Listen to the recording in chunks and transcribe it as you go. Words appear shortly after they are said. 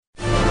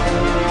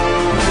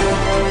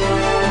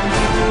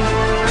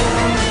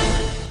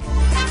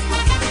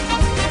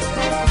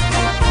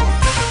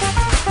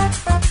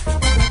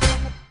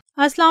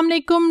अस्सलाम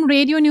वालेकुम।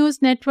 Radio news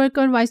network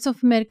और वॉइस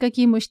ऑफ अमेरिका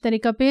की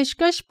मुश्तरका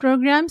पेशकश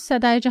प्रोग्राम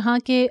सदाए जहां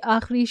के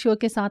आखिरी शो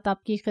के साथ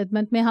आपकी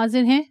खिदमत में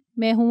हाजिर हैं।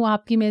 मैं हूं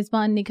आपकी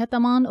मेज़बान निघत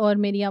अमान और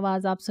मेरी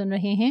आवाज़ आप सुन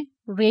रहे हैं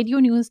रेडियो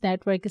न्यूज़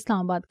नेटवर्क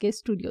इस्लामाबाद के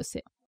स्टूडियो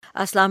से।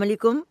 अस्सलाम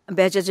वालेकुम।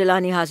 बेहजा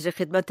जिलानी हाजिर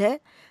खिदमत है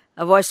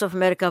वॉइस ऑफ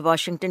अमेरिका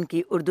वाशिंगटन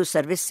की उर्दू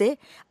सर्विस से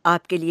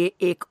आपके लिए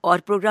एक और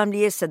प्रोग्राम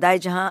लिए, सदाए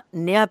जहां,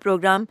 नया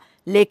प्रोग्राम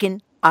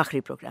लेकिन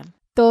आखिरी प्रोग्राम।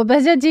 तो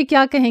बहजत जी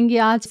क्या कहेंगी,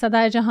 आज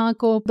सदाए जहां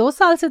को 2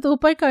 साल से तो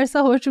ऊपर का अरसा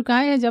हो चुका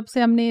है जब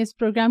से हमने इस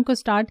प्रोग्राम को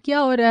स्टार्ट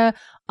किया, और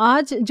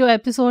आज जो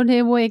एपिसोड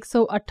है वो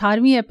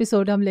 118वीं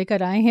एपिसोड हम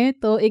लेकर आए हैं।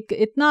 तो एक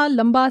इतना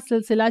लंबा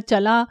सिलसिला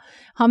चला,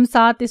 हम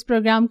साथ इस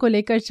प्रोग्राम को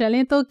लेकर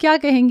चलें, तो क्या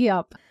कहेंगी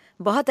आप?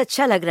 बहुत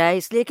अच्छा लग रहा है,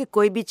 इसलिए कि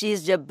कोई भी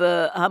चीज़ जब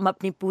हम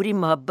अपनी पूरी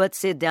मोहब्बत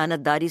से,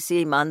 दयानतदारी से,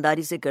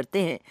 ईमानदारी से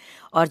करते हैं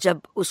और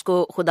जब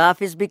उसको खुदा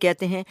हाफिज़ भी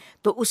कहते हैं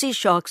तो उसी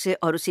शौक़ से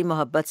और उसी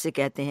मोहब्बत से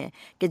कहते हैं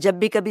कि जब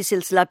भी कभी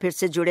सिलसिला फिर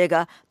से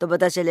जुड़ेगा तो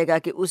पता चलेगा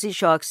कि उसी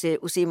शौक़ से,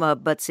 उसी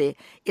मोहब्बत से,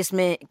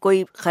 इसमें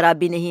कोई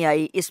ख़राबी नहीं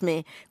आई,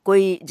 इसमें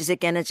कोई, जिसे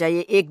कहना चाहिए,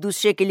 एक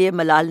दूसरे के लिए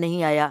मलाल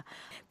नहीं आया,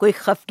 कोई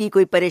खफ़ की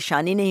कोई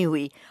परेशानी नहीं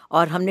हुई,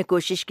 और हमने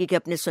कोशिश की कि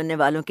अपने सुनने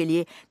वालों के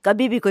लिए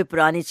कभी भी कोई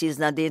पुरानी चीज़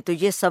ना दें। तो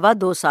ये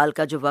 2.25 साल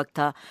का जो वक्त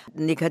था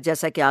निघत,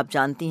 जैसा कि आप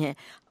जानती हैं,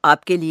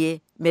 आपके लिए,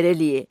 मेरे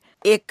लिए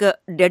एक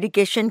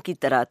डेडिकेशन की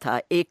तरह था,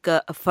 एक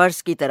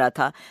फ़र्ज़ की तरह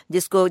था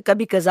जिसको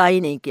कभी कज़ा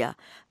ही नहीं किया।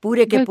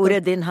 पूरे के पूरे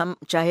दिन हम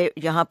चाहे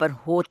यहाँ पर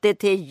होते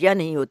थे या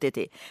नहीं होते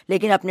थे,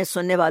 लेकिन अपने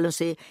सुनने वालों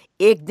से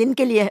एक दिन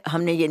के लिए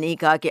हमने ये नहीं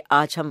कहा कि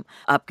आज हम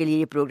आपके लिए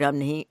ये प्रोग्राम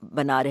नहीं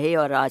बना रहे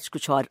और आज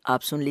कुछ और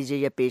आप सुन लीजिए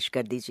या पेश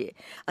कर दीजिए।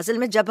 असल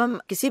में जब हम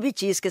किसी भी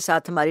चीज़ के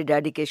साथ हमारी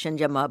डेडिकेशन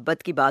या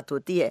मोहब्बत की बात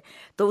होती है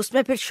तो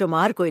उसमें फिर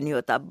शुमार कोई नहीं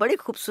होता। बड़ी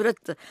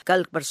खूबसूरत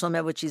कल परसों में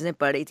वो चीज़ें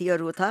पढ़ी थी,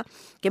 और वो था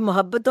कि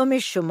मोहब्बतों में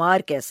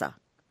शुमार कैसा,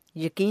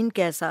 यकीन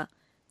कैसा,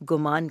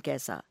 गुमान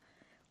कैसा,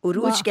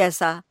 उरूज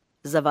कैसा,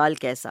 ज़वाल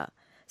कैसा,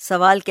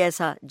 सवाल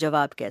कैसा,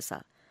 जवाब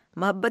कैसा।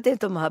 मोहब्बतें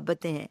तो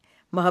मोहब्बतें हैं,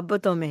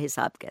 मोहब्बतों में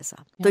हिसाब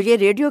कैसा। तो ये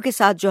रेडियो के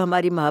साथ जो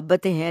हमारी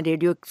मोहब्बतें हैं,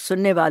 रेडियो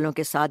सुनने वालों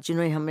के साथ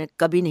जिन्होंने हमें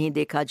कभी नहीं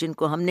देखा,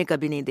 जिनको हमने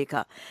कभी नहीं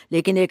देखा,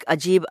 लेकिन एक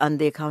अजीब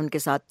अनदेखा उनके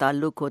साथ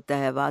ताल्लुक़ होता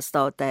है, वास्ता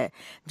होता है,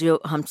 जो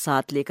हम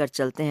साथ लेकर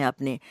चलते हैं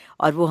अपने,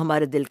 और वो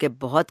हमारे दिल के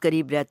बहुत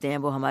करीब रहते हैं।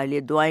 वो हमारे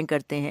लिए दुआएं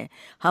करते हैं,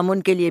 हम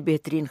उनके लिए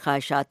बेहतरीन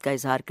ख्वाहिशात का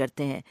इजहार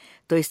करते हैं।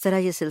 तो इस तरह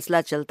ये सिलसिला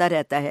चलता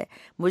रहता है।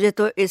 मुझे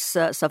तो इस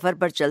सफ़र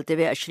पर चलते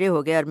हुए अशरे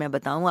हो गए, और मैं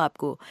बताऊँ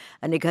आपको,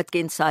 निघत के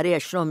इन सारे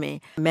अशरों में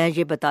मैं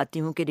ये बताती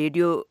हूँ कि रेडियो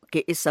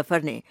के इस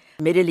सफ़र ने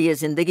मेरे लिए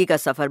ज़िंदगी का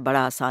सफ़र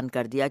बड़ा आसान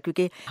कर दिया,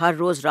 क्योंकि हर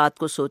रोज़ रात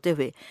को सोते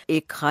हुए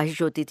एक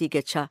ख्वाहिश होती थी कि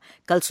अच्छा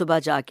कल सुबह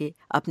जाके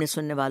अपने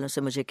सुनने वालों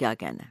से मुझे क्या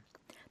कहना है।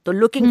 तो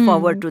looking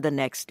forward to the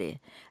next day,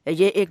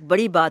 ये एक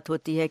बड़ी बात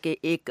होती है कि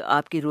एक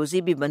आपकी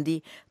रोज़ी भी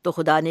बंदी तो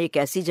खुदा ने एक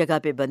ऐसी जगह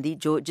पे बंदी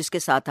जो जिसके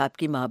साथ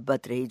आपकी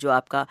मोहब्बत रही, जो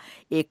आपका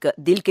एक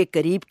दिल के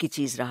करीब की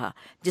चीज़ रहा,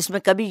 जिसमें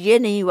कभी ये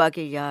नहीं हुआ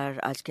कि यार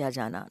आज क्या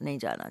जाना, नहीं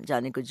जाना,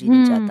 जाने को जी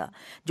नहीं चाहता,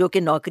 जो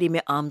कि नौकरी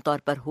में आम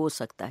तौर पर हो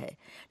सकता है,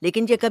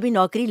 लेकिन ये कभी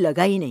नौकरी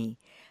लगा ही नहीं।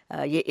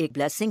 ये एक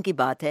ब्लेसिंग की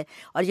बात है,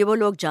 और ये वो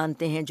लोग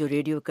जानते हैं जो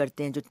रेडियो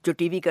करते हैं, जो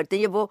टीवी करते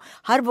हैं, ये वो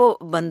हर वो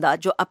बंदा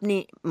जो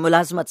अपनी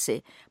मुलाजमत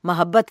से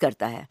मोहब्बत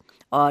करता है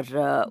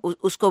और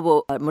उसको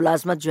वो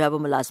मुलाजमत जो है वो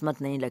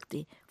मुलाजमत नहीं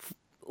लगती,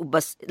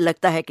 बस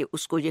लगता है कि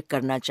उसको ये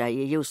करना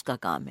चाहिए, ये उसका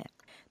काम है।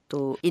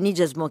 तो इन्हीं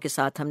जज्बों के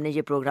साथ हमने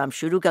ये प्रोग्राम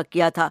शुरू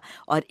किया था,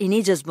 और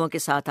इन्हीं जज्बों के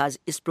साथ आज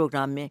इस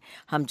प्रोग्राम में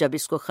हम जब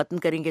इसको ख़त्म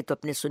करेंगे तो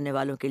अपने सुनने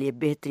वालों के लिए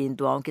बेहतरीन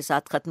दुआओं के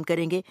साथ ख़त्म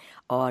करेंगे।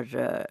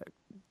 और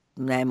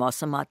नए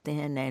मौसम आते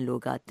हैं, नए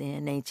लोग आते हैं,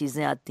 नई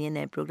चीज़ें आती हैं,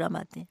 नए प्रोग्राम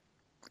आते हैं,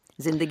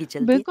 ज़िंदगी चलती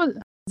है। बिल्कुल,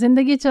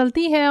 ज़िंदगी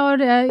चलती है, और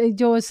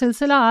जो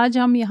सिलसिला आज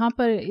हम यहाँ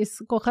पर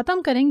इसको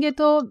ख़त्म करेंगे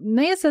तो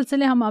नए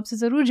सिलसिले हम आपसे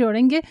ज़रूर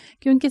जोड़ेंगे,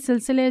 क्योंकि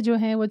सिलसिले जो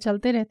हैं वो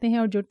चलते रहते हैं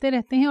और जुड़ते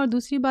रहते हैं। और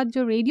दूसरी बात,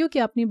 जो रेडियो की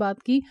आपने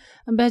बात की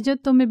बहजत,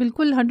 तो मैं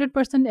बिल्कुल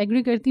 100%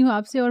 एग्री करती हूँ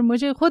आपसे। और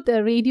मुझे ख़ुद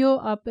रेडियो,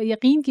 आप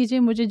यकीन कीजिए,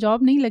 मुझे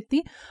जॉब नहीं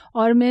लगती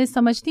और मैं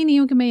समझती नहीं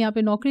हूँ कि मैं यहाँ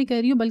पे नौकरी कर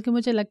रही हूँ, बल्कि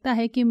मुझे लगता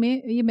है कि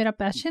ये मेरा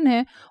पैशन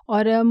है।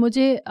 और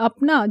मुझे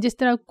अपना, जिस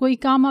तरह कोई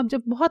काम आप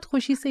जब बहुत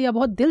खुशी से या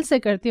बहुत दिल से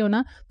करते हो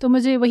ना, तो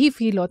मुझे वही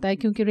फ़ील होता है,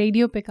 क्योंकि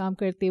रेडियो पे काम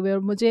करते हुए, और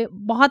मुझे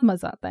बहुत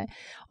मज़ा आता है।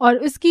 और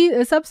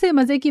इसकी सबसे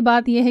मज़े की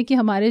बात यह है कि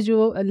हमारे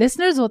जो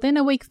लिसनर्स होते हैं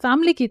ना, वो एक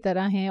फ़ैमिली की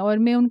तरह हैं, और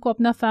मैं उनको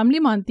अपना फ़ैमिली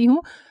मानती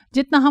हूँ।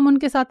 जितना हम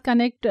उनके साथ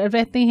कनेक्ट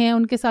रहते हैं,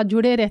 उनके साथ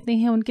जुड़े रहते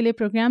हैं, उनके लिए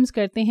प्रोग्राम्स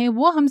करते हैं,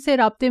 वो हमसे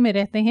राब्ते में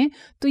रहते हैं।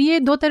 तो ये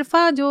दो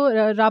तरफ़ा जो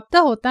राब्ता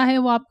होता है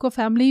वो आपको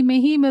फैमिली में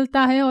ही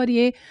मिलता है, और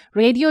ये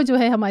रेडियो जो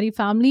है हमारी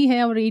फैमिली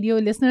है, और रेडियो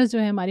लिसनर्स जो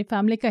है हमारी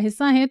फैमिली का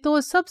हिस्सा हैं। तो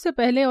सबसे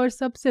पहले और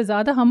सबसे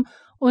ज़्यादा हम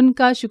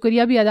उनका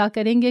शुक्रिया भी अदा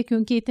करेंगे,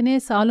 क्योंकि इतने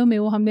सालों में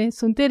वो हमें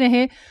सुनते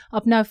रहे,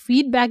 अपना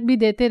फीडबैक भी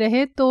देते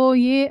रहे। तो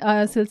ये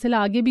सिलसिला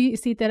आगे भी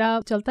इसी तरह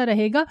चलता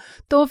रहेगा।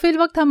 तो फिर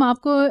वक्त हम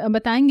आपको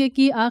बताएंगे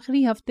कि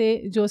आखिरी हफ्ते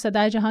जो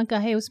सदाए जहां का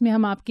है उसमें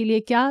हम आपके लिए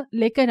क्या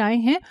लेकर आए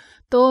हैं।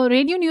 तो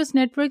रेडियो न्यूज़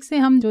नेटवर्क से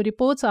हम जो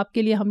रिपोर्ट्स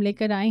आपके लिए हम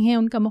लेकर आए हैं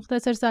उनका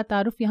मुख्तसर सा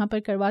तारुफ यहाँ पर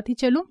करवाती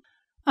चलूँ।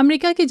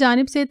 अमेरिका की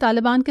जानिब से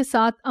तालिबान के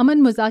साथ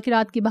अमन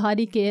मुज़ाकरात की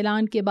बहाली के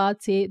ऐलान के बाद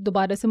से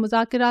दोबारा से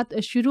मुज़ाकरात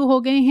शुरू हो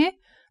गए हैं।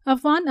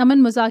 افغان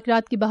امن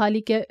مذاکرات کی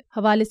بحالی کے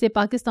حوالے سے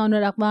پاکستان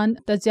اور افغان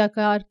تجزیہ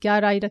کار کیا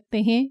رائے رکھتے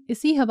ہیں،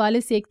 اسی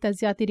حوالے سے ایک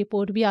تجزیاتی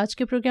رپورٹ بھی آج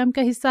کے پروگرام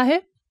کا حصہ ہے۔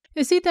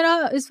 اسی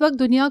طرح اس وقت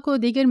دنیا کو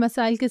دیگر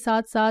مسائل کے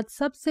ساتھ ساتھ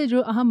سب سے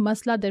جو اہم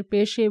مسئلہ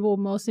درپیش ہے وہ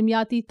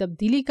موسمیاتی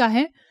تبدیلی کا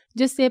ہے،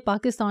 جس سے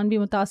پاکستان بھی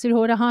متاثر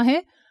ہو رہا ہے۔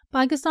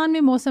 پاکستان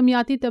میں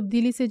موسمیاتی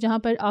تبدیلی سے جہاں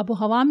پر آب و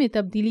ہوا میں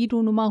تبدیلی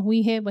رونما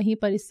ہوئی ہے، وہیں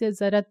پر اس سے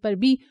زراعت پر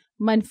بھی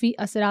منفی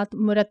اثرات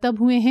مرتب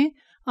ہوئے ہیں۔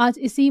 آج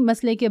اسی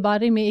مسئلے کے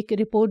بارے میں ایک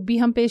رپورٹ بھی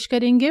ہم پیش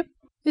کریں گے۔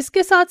 اس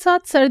کے ساتھ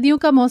ساتھ سردیوں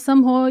کا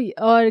موسم ہو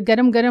اور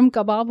گرم گرم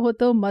کباب ہو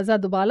تو مزہ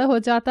دوبالا ہو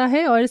جاتا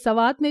ہے، اور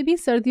سوات میں بھی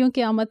سردیوں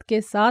کی آمد کے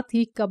ساتھ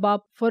ہی کباب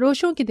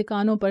فروشوں کی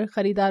دکانوں پر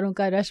خریداروں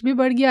کا رش بھی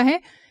بڑھ گیا ہے۔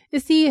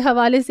 اسی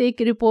حوالے سے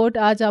ایک رپورٹ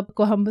آج آپ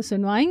کو ہم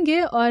سنوائیں گے،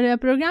 اور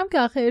پروگرام کے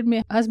آخر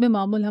میں حسب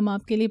معمول ہم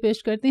آپ کے لیے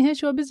پیش کرتے ہیں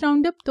شوبز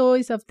راؤنڈ اپ۔ تو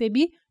اس ہفتے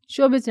بھی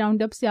شوبز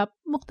راؤنڈ اپ سے آپ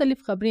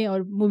مختلف خبریں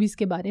اور موویز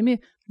کے بارے میں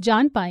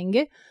جان پائیں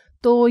گے۔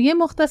 تو یہ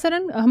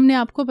مختصراً ہم نے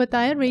آپ کو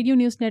بتایا ریڈیو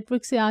نیوز نیٹ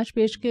ورک سے آج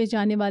پیش کیے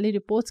جانے والی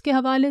رپورٹس کے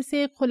حوالے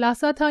سے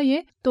خلاصہ تھا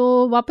یہ۔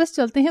 تو واپس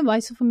چلتے ہیں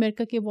وائس آف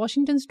امریکہ کے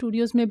واشنگٹن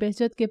اسٹوڈیوز میں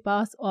بہجت کے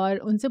پاس، اور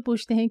ان سے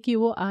پوچھتے ہیں کہ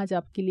وہ آج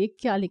آپ کے لیے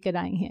کیا لے کر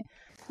آئی ہیں۔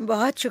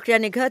 بہت شکریہ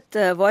Nighat.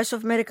 Voice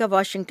of America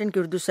Washington کی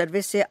اردو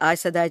سروس سے آج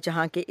صدائے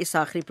جہاں کے اس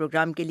آخری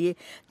پروگرام کے لیے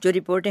جو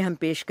رپورٹیں ہم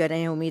پیش کر رہے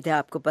ہیں، امید ہے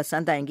آپ کو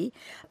پسند آئیں گی۔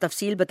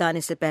 تفصیل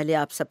بتانے سے پہلے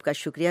آپ سب کا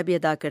شکریہ بھی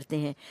ادا کرتے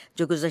ہیں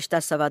جو گزشتہ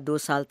 2.25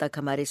 سال تک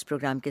ہمارے اس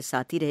پروگرام کے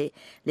ساتھ ہی رہے،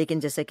 لیکن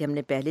جیسا کہ ہم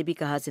نے پہلے بھی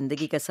کہا،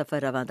 زندگی کا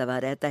سفر رواں دواں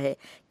رہتا ہے،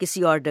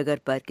 کسی اور ڈگر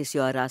پر کسی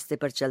اور راستے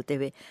پر چلتے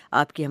ہوئے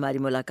آپ کی ہماری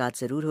ملاقات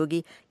ضرور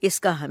ہوگی، اس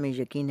کا ہمیں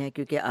یقین ہے،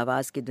 کیونکہ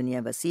آواز کی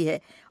دنیا وسیع ہے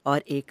اور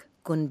ایک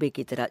کنبے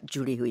کی طرح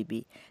جڑی ہوئی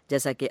بھی،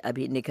 جیسا کہ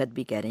ابھی نگہت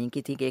بھی کہہ رہی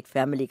کی تھی کہ ایک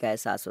فیملی کا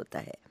احساس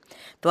ہوتا ہے۔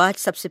 تو آج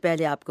سب سے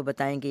پہلے آپ کو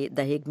بتائیں گے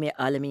دی ہیگ میں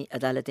عالمی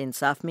عدالت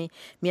انصاف میں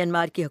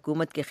میانمار کی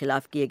حکومت کے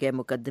خلاف کیے گئے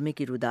مقدمے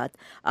کی رودات۔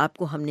 آپ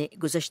کو ہم نے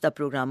گزشتہ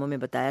پروگراموں میں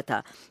بتایا تھا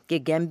کہ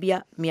گیمبیا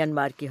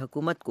میانمار کی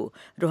حکومت کو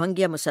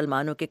روہنگیا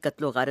مسلمانوں کے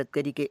قتل و غارت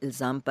گری کے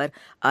الزام پر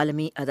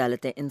عالمی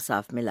عدالت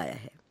انصاف میں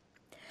لایا ہے۔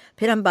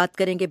 پھر ہم بات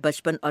کریں گے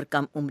بچپن اور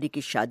کم عمری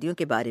کی شادیوں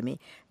کے بارے میں۔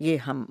 یہ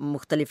ہم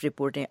مختلف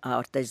رپورٹیں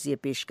اور تجزیے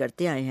پیش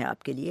کرتے آئے ہیں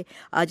آپ کے لیے۔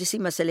 آج اسی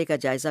مسئلے کا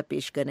جائزہ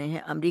پیش کر رہے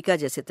ہیں امریکہ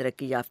جیسے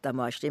ترقی یافتہ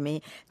معاشرے میں،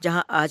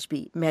 جہاں آج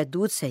بھی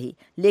محدود صحیح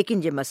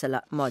لیکن یہ مسئلہ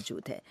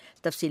موجود ہے۔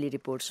 تفصیلی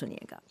رپورٹ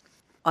سنیے گا۔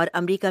 اور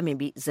امریکہ میں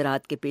بھی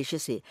زراعت کے پیشے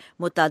سے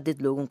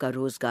متعدد لوگوں کا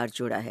روزگار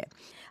جڑا ہے۔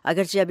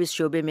 اگرچہ اب اس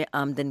شعبے میں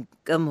آمدن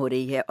کم ہو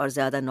رہی ہے اور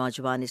زیادہ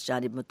نوجوان اس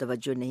جانب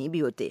متوجہ نہیں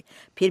بھی ہوتے،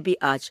 پھر بھی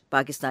آج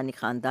پاکستانی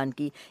خاندان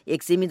کی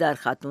ایک ذمہ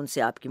دار خاتون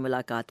سے آپ کی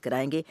ملاقات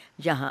کرائیں گے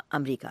یہاں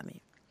امریکہ میں۔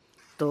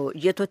 تو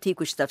یہ تو تھی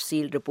کچھ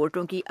تفصیل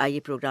رپورٹوں کی۔ آئیے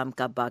پروگرام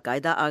کا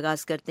باقاعدہ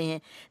آغاز کرتے ہیں۔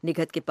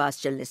 نگہت کے پاس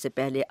چلنے سے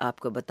پہلے آپ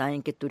کو بتائیں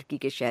کہ ترکی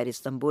کے شہر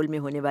استنبول میں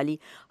ہونے والی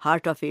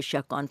ہارٹ آف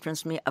ایشیا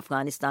کانفرنس میں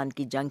افغانستان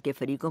کی جنگ کے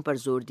فریقوں پر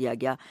زور دیا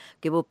گیا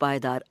کہ وہ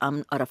پائیدار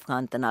امن اور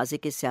افغان تنازع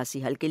کے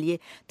سیاسی حل کے لیے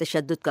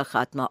تشدد کا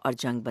خاتمہ اور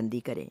جنگ بندی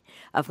کریں۔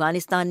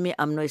 افغانستان میں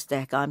امن و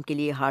استحکام کے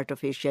لیے heart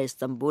of Asia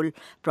Istanbul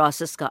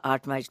process کا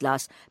 8واں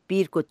اجلاس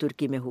پیر کو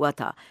ترکی میں ہوا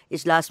تھا۔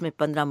 اجلاس میں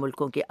 15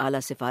 ملکوں کے اعلیٰ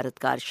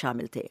سفارتکار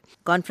شامل تھے۔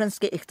 کانفرنس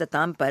کے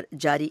اختتام پر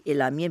جاری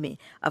اعلامیے میں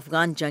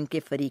افغان جنگ کے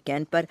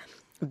فریقین پر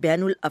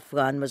بین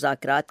الافغان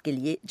مذاکرات کے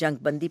لیے جنگ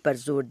بندی پر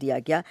زور دیا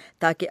گیا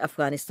تاکہ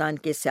افغانستان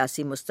کے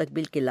سیاسی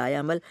مستقبل کے لائے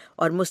عمل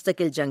اور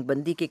مستقل جنگ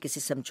بندی کے کسی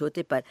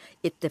سمجھوتے پر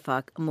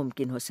اتفاق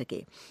ممکن ہو سکے۔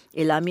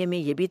 اعلامیے میں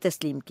یہ بھی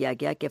تسلیم کیا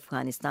گیا کہ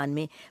افغانستان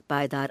میں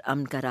پائیدار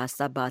امن کا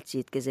راستہ بات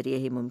چیت کے ذریعے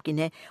ہی ممکن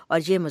ہے، اور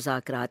یہ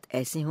مذاکرات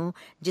ایسے ہوں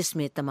جس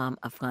میں تمام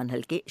افغان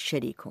حلقے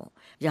شریک ہوں۔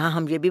 یہاں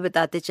ہم یہ بھی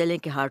بتاتے چلیں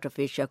کہ ہارٹ آف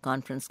ایشیا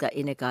کانفرنس کا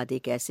انعقاد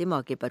ایک ایسے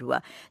موقع پر ہوا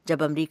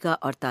جب امریکہ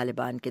اور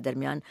طالبان کے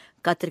درمیان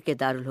قطر کے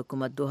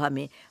دارالحکومت دوحہ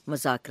میں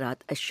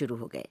مذاکرات شروع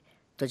ہو گئے۔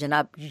 تو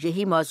جناب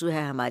یہی موضوع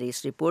ہے ہماری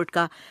اس رپورٹ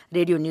کا۔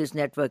 ریڈیو نیوز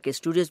نیٹ ورک کے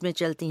اسٹوڈیوز میں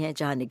چلتی ہیں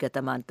جہاں نگہت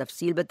امان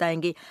تفصیل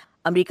بتائیں گے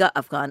امریکہ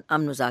افغان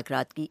امن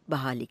مذاکرات کی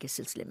بحالی کے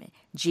سلسلے میں۔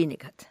 جی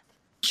نگہت۔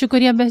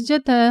 شکریہ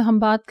بہجت۔ ہم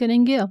بات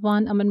کریں گے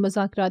افغان امن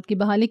مذاکرات کی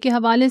بحالی کے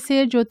حوالے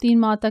سے۔ جو 3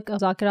 ماہ تک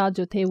مذاکرات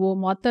جو تھے وہ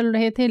معطل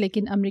رہے تھے،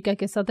 لیکن امریکہ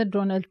کے صدر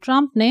ڈونلڈ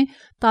ٹرمپ نے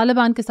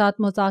طالبان کے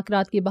ساتھ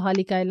مذاکرات کی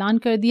بحالی کا اعلان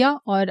کر دیا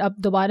اور اب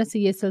دوبارہ سے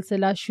یہ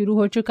سلسلہ شروع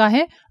ہو چکا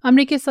ہے۔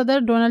 امریکی صدر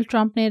ڈونلڈ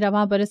ٹرمپ نے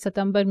رواں برس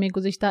ستمبر میں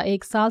گزشتہ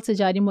 1 سال سے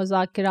جاری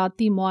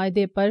مذاکراتی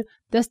معاہدے پر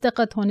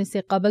دستخط ہونے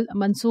سے قبل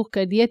منسوخ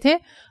کر دیے تھے۔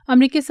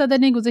 امریکی صدر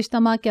نے گزشتہ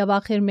ماہ کے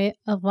اواخر میں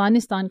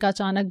افغانستان کا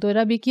اچانک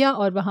دورہ بھی کیا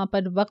اور وہاں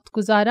پر وقت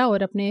گزارا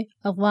اور اپنے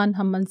افغان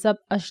ہم منصب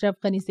اشرف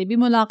غنی سے بھی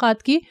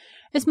ملاقات کی۔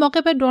 اس موقع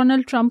پر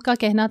ڈونلڈ ٹرمپ کا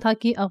کہنا تھا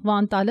کہ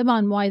افغان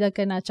طالبان معاہدہ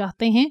کرنا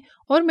چاہتے ہیں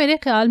اور میرے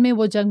خیال میں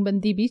وہ جنگ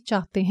بندی بھی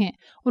چاہتے ہیں۔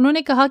 انہوں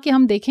نے کہا کہ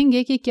ہم دیکھیں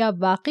گے کہ کیا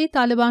واقعی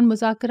طالبان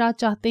مذاکرات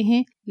چاہتے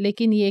ہیں،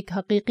 لیکن یہ ایک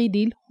حقیقی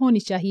ڈیل ہونی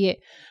چاہیے۔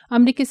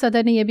 امریکی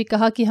صدر نے یہ بھی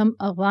کہا کہ ہم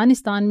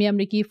افغانستان میں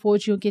امریکی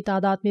فوجیوں کی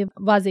تعداد میں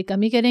واضح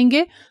کمی کریں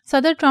گے۔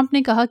 صدر ٹرمپ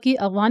نے کہا کہ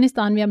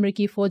افغانستان میں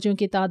امریکی فوجیوں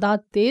کی تعداد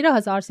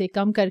 13,000 سے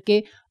کم کر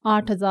کے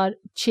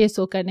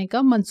 8,600 کرنے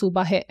کا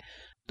منصوبہ ہے۔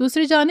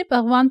 دوسری جانب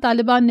افغان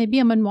طالبان نے بھی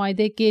امن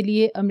معاہدے کے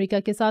لیے امریکہ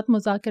کے ساتھ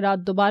مذاکرات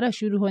دوبارہ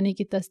شروع ہونے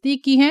کی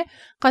تصدیق کی ہے۔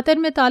 قطر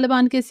میں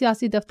طالبان کے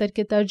سیاسی دفتر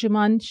کے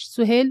ترجمان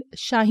سہیل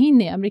شاہین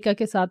نے امریکہ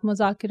کے ساتھ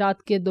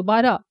مذاکرات کے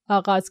دوبارہ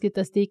آغاز کی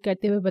تصدیق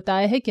کرتے ہوئے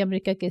بتایا ہے کہ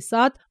امریکہ کے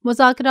ساتھ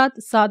مذاکرات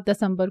 7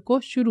 دسمبر کو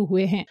شروع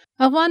ہوئے ہیں۔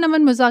 افغان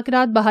امن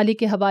مذاکرات بحالی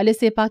کے حوالے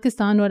سے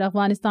پاکستان اور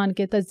افغانستان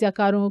کے تجزیہ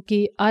کاروں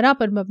کی آراء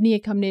پر مبنی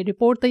ایک ہم نے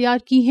رپورٹ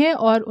تیار کی ہے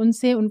اور ان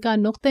سے ان کا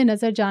نقطہ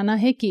نظر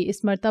جانا ہے کہ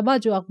اس مرتبہ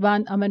جو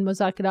افغان امن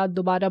مذاکرات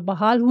دوبارہ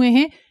بحال ہوئے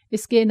ہیں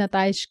اس کے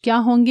نتائج کیا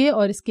ہوں گے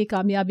اور اس کی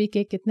کامیابی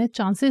کے کتنے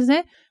چانسز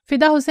ہیں۔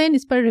 فدا حسین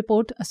اس پر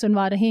رپورٹ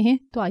سنوا رہے ہیں،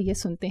 تو آئیے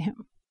سنتے ہیں۔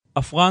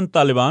 افغان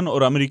طالبان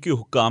اور امریکی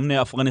حکام نے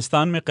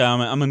افغانستان میں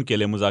قیام امن کے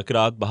لیے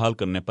مذاکرات بحال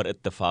کرنے پر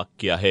اتفاق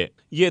کیا ہے۔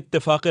 یہ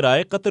اتفاق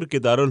رائے قطر کے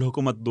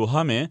دارالحکومت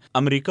دوحہ میں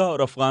امریکہ اور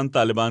افغان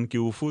طالبان کی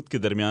وفود کے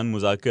درمیان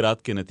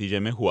مذاکرات کے نتیجے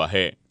میں ہوا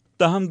ہے۔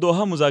 تاہم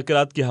دوحہ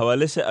مذاکرات کے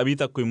حوالے سے ابھی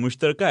تک کوئی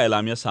مشترکہ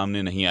اعلامیہ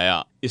سامنے نہیں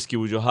آیا۔ اس کی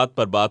وجوہات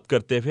پر بات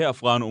کرتے ہوئے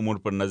افغان امور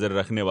پر نظر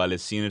رکھنے والے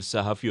سینئر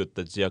صحافی اور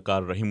تجزیہ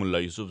کار رحیم اللہ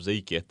یوسف زئی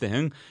کہتے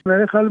ہیں،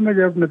 میرے خیال میں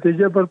جب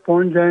نتیجے پر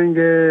پہنچ جائیں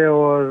گے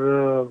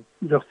اور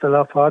جو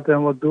اختلافات ہیں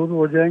وہ دور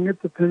ہو جائیں گے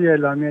تو پھر یہ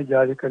اعلامیہ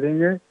جاری کریں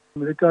گے۔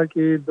 امریکہ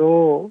کی 2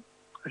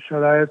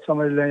 شرائط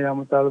سمجھ لیں یا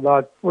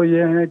مطالبات وہ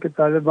یہ ہیں کہ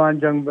طالبان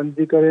جنگ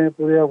بندی کریں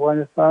پورے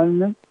افغانستان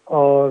میں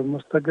اور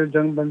مستقل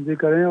جنگ بندی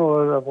کریں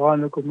اور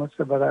افغان حکومت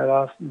سے براہ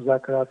راست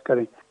مذاکرات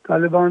کریں۔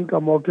 طالبان کا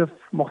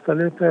موقف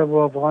مختلف ہے،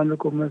 وہ افغان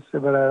حکومت سے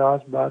براہ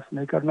راست بات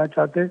نہیں کرنا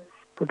چاہتے،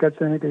 وہ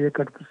کہتے ہیں کہ یہ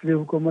کٹ پتلی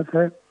حکومت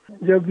ہے۔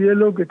 جب یہ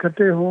لوگ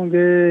اکٹھے ہوں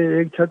گے،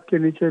 ایک چھت کے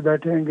نیچے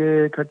بیٹھیں گے،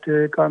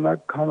 اکٹھے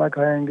کھانا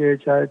کھائیں گے،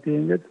 چائے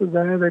پئیں گے تو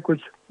ظاہر ہے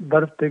کچھ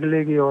برف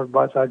پگھلے گی اور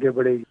بات آگے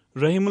بڑھے گی۔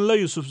 رحیم اللہ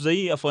یوسف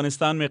زئی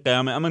افغانستان میں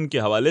قیام امن کے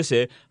حوالے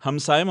سے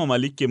ہمسائے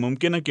ممالک کے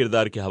ممکنہ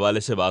کردار کے حوالے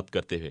سے بات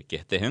کرتے ہوئے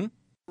کہتے ہیں،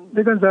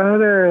 لیکن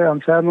ظاہر ہے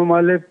ہمسائے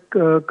ممالک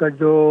کا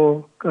جو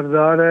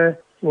کردار ہے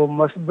وہ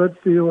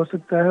مثبت بھی ہو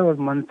سکتا ہے اور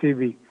منفی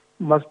بھی۔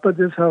 مثبت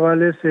اس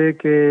حوالے سے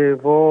کہ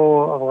وہ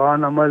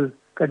افغان عمل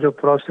کا جو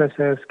پروسیس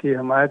ہے اس کی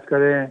حمایت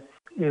کریں۔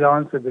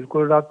 ایران سے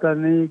بالکل رابطہ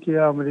نہیں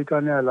کیا امریکہ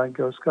نے،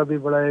 حالانکہ اس کا بھی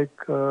بڑا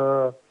ایک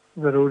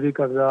ضروری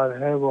کردار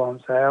ہے، وہ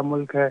ہمسایہ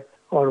ملک ہے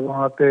اور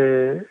وہاں پہ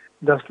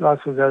 10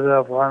 لاکھ سے زیادہ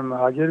افغان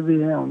مہاجر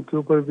بھی ہیں، ان کے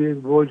اوپر بھی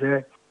ایک بوجھ ہے۔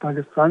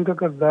 پاکستان کا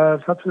کردار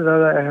سب سے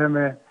زیادہ اہم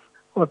ہے،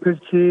 اور پھر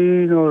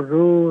چین اور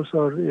روس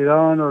اور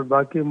ایران اور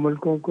باقی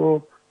ملکوں کو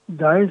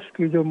داعش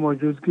کی جو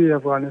موجودگی ہے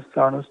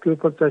افغانستان اس کے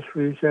اوپر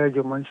تشویش ہے،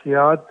 جو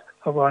منشیات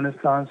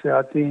افغانستان سے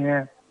آتی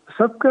ہیں،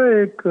 سب کا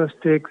ایک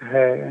اسٹیک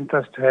ہے،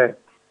 انٹرسٹ ہے،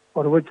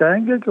 اور وہ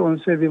چاہیں گے کہ ان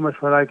سے بھی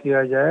مشورہ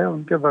کیا جائے۔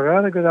 ان کے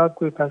بغیر اگر آپ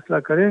کوئی فیصلہ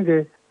کریں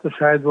گے تو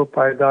شاید وہ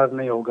پائیدار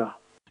نہیں ہوگا۔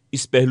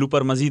 اس پہلو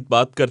پر مزید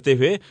بات کرتے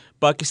ہوئے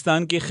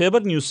پاکستان کے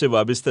خیبر نیوز سے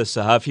وابستہ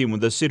صحافی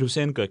مدثر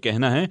حسین کا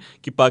کہنا ہے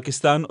کہ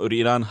پاکستان اور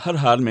ایران ہر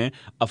حال میں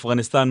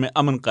افغانستان میں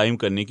امن قائم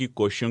کرنے کی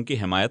کوششوں کی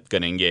حمایت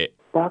کریں گے۔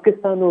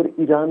 پاکستان اور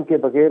ایران کے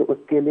بغیر اس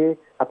کے لیے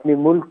اپنے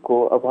ملک کو،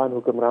 افغان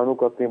حکمرانوں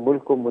کو اپنے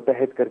ملک کو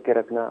متحد کر کے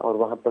رکھنا اور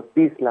وہاں پر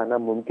پیس لانا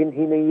ممکن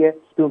ہی نہیں ہے،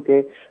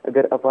 کیونکہ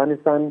اگر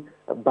افغانستان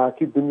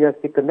باقی دنیا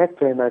سے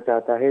کنیکٹ رہنا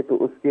چاہتا ہے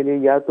تو اس کے لیے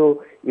یا تو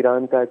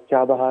ایران کا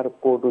چابہار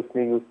پورٹ اس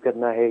نے یوز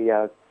کرنا ہے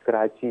یا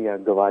کراچی یا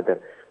گوادر،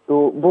 تو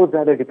بہت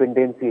زیادہ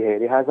ڈپینڈنسی ہے۔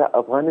 لہٰذا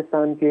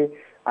افغانستان کے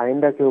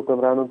آئندہ کے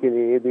حکمرانوں کے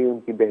لیے بھی ان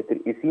کی بہتر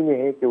اسی میں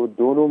ہے کہ وہ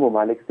دونوں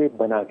ممالک سے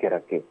بنا کے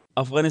رکھے۔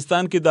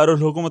 افغانستان کے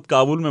دارالحکومت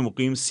کابل میں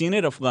مقیم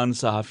سینئر افغان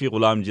صحافی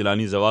غلام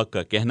جیلانی زواق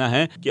کا کہنا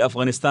ہے کہ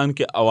افغانستان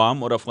کے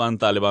عوام اور افغان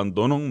طالبان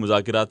دونوں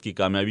مذاکرات کی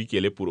کامیابی کے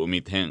لیے پر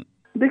امید ہیں۔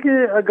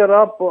 دیکھیے، اگر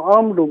آپ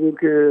عام لوگوں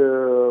کے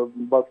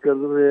بات کر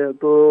رہے ہیں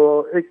تو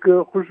ایک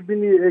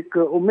خوشبینی، ایک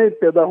امید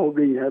پیدا ہو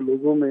گئی ہے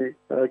لوگوں میں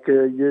کہ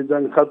یہ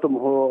جنگ ختم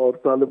ہو اور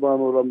طالبان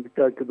اور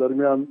امریکہ کے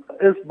درمیان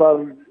اس بار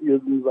یہ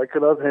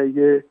مذاکرات ہیں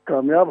یہ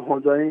کامیاب ہو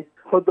جائیں۔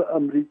 خود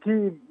امریکی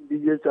بھی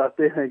یہ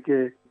چاہتے ہیں کہ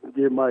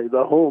یہ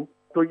معاہدہ ہو،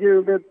 تو یہ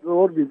امید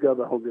اور بھی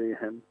زیادہ ہو گئی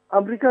ہے۔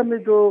 امریکہ میں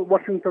جو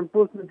واشنگٹن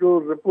پوسٹ میں جو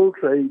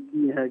رپورٹ شائع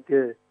کی ہے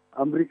کہ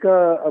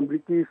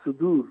امریکی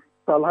صدور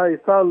سالہ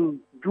سال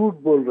جھوٹ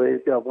بول رہے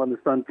تھے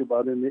افغانستان کے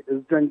بارے میں، اس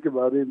جنگ کے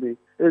بارے میں،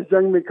 اس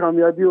جنگ میں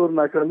کامیابی اور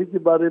ناکامی کے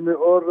بارے میں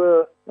اور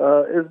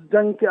اس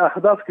جنگ کے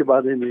اہداف کے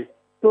بارے میں،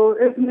 تو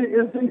اس نے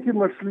اس جنگ کی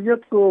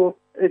مشروعیت کو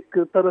ایک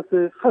طرح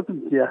سے ختم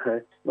کیا ہے۔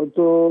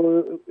 تو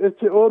اس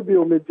سے اور بھی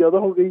امید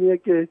زیادہ ہو گئی ہے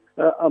کہ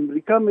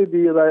امریکہ میں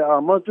بھی رائے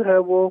عامہ جو ہے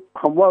وہ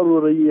ہموار ہو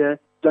رہی ہے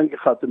جنگ کے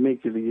خاتمے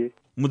کے لیے۔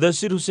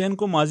 مدثر حسین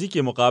کو ماضی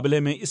کے مقابلے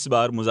میں اس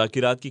بار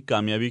مذاکرات کی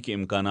کامیابی کے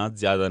امکانات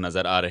زیادہ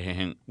نظر آ رہے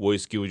ہیں۔ وہ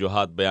اس کی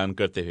وجوہات بیان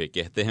کرتے ہوئے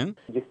کہتے ہیں،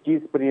 جس چیز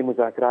پر یہ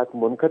مذاکرات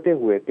منقطع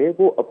ہوئے تھے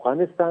وہ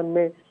افغانستان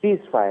میں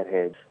سیز فائر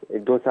ہے۔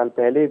 2 سال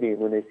پہلے بھی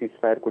انہوں نے سیز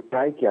فائر کو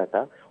ٹرائی کیا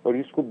تھا اور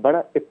اس کو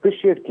بڑا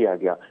اپریشیٹ کیا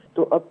گیا۔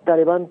 تو اب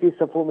طالبان کی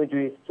صفوں میں جو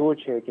یہ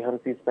سوچ ہے کہ ہم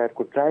سیز فائر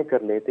کو ٹرائی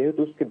کر لیتے ہیں،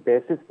 تو اس کے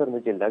بیسس پر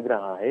مجھے لگ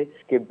رہا ہے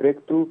کہ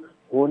بریک تھرو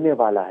ہونے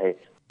والا ہے۔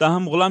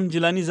 تاہم غلام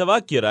جیلانی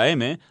زواق کی رائے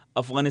میں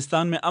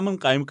افغانستان میں امن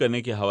قائم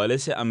کرنے کے حوالے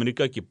سے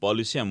امریکہ کی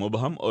پالیسیاں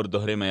مبہم اور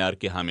دوہرے معیار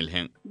کے حامل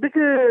ہیں۔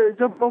 دیکھیے،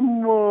 جب ہم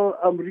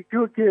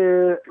امریکیوں کے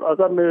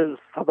عدم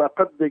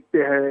صداقت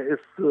دیکھتے ہیں،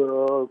 اس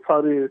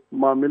سارے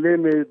معاملے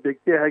میں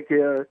دیکھتے ہیں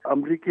کہ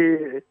امریکی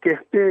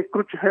کہتے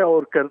کچھ ہے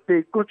اور کرتے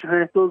کچھ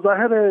ہیں، تو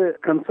ظاہر ہے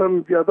کنسرن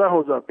زیادہ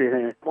ہو جاتے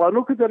ہیں۔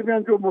 افغانوں کے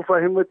درمیان جو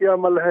مفاہمتی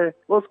عمل ہے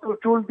اس کو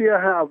چول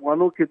دیا ہے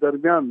افغانوں کے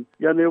درمیان،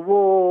 یعنی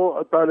وہ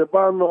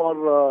طالبان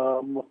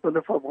اور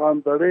مختلف افغان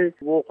دھڑے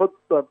وہ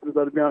خود اپنے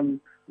درمیان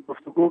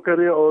گفتگو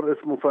کرے اور اس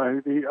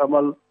مفاہمتی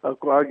عمل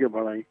کو آگے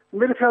بڑھائیں۔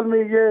 میرے خیال میں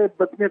یہ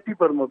بدنیتی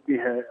پر مبنی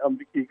ہے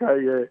امریکی کا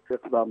یہ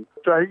اقدام۔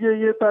 چاہیے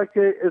یہ تھا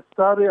کہ اس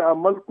سارے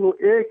عمل کو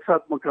ایک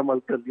ساتھ مکمل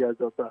کر دیا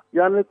جاتا،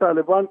 یعنی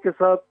طالبان کے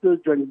ساتھ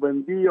جنگ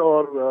بندی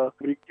اور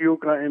امریکیوں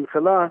کا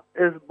انخلا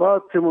اس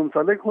بات سے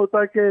منسلک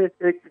ہوتا کہ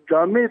ایک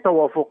جامع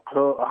توافق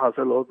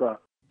حاصل ہوتا۔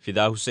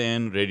 Fida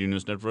Hussain, radio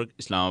news network,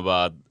 اسلام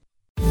آباد۔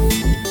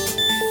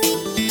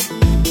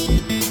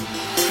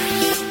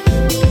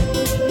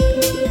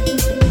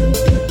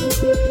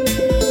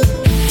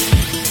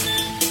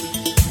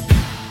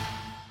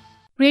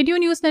 ریڈیو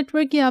نیوز نیٹ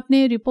ورک کی آپ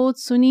نے رپورٹ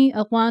سنی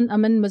افغان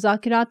امن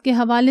مذاکرات کے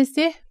حوالے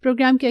سے۔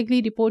 پروگرام کی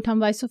اگلی رپورٹ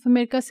ہم وائس آف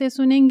امریکہ سے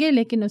سنیں گے،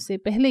 لیکن اس سے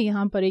پہلے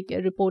یہاں پر ایک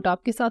رپورٹ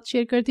آپ کے ساتھ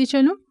شیئر کرتی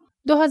چلوں۔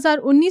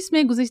 2019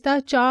 میں گزشتہ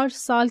 4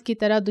 سال کی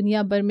طرح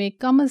دنیا بھر میں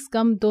کم از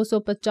کم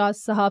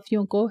 250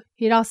 صحافیوں کو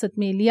حراست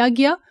میں لیا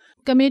گیا۔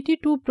 Committee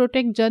to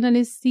protect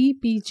journalist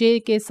CPJ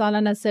کے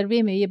سالانہ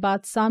سروے میں یہ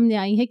بات سامنے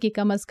آئی ہے کہ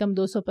کم از کم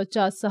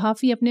 250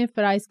 صحافی اپنے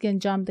فرائض کی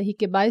انجام دہی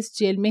کے باعث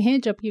جیل میں ہیں،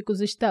 جبکہ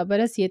گزشتہ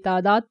برس یہ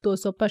تعداد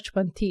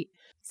 255 تھی۔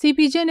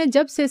 CPJ نے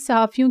جب سے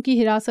صحافیوں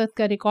کی حراست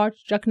کا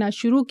ریکارڈ رکھنا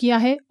شروع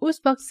کیا ہے،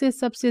 اس وقت سے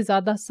سب سے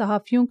زیادہ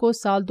صحافیوں کو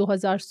سال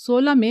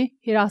 2016 میں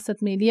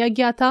حراست میں لیا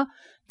گیا تھا،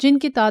 جن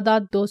کی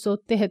تعداد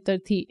 273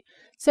 تھی۔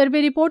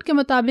 سروے رپورٹ کے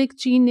مطابق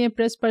چین نے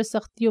پریس پر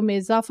سختیوں میں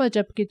اضافہ،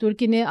 جبکہ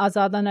ترکی نے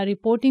آزادانہ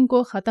رپورٹنگ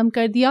کو ختم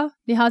کر دیا۔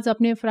 لہٰذا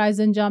اپنے فرائض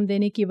انجام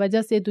دینے کی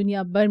وجہ سے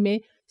دنیا بھر میں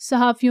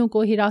صحافیوں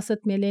کو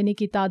حراست میں لینے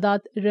کی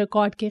تعداد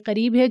ریکارڈ کے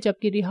قریب ہے،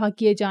 جبکہ رہا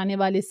کیے جانے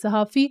والے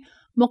صحافی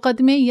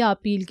مقدمے یا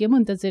اپیل کے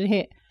منتظر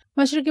ہیں۔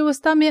 مشرق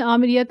وسطیٰ میں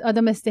آمریت،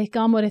 عدم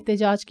استحکام اور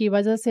احتجاج کی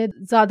وجہ سے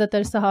زیادہ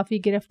تر صحافی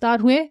گرفتار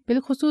ہوئے،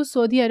 بالخصوص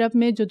سعودی عرب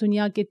میں، جو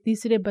دنیا کے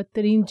تیسرے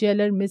بدترین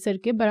جیلر مصر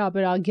کے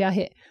برابر آ گیا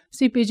ہے۔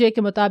 CPJ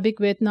کے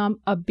مطابق ویتنام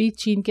اب بھی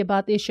چین کے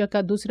بعد ایشیا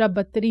کا دوسرا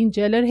بدترین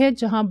جیلر ہے،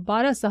 جہاں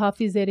 12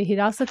 صحافی زیر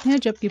حراست ہیں،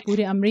 جبکہ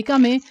پورے امریکہ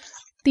میں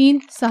 3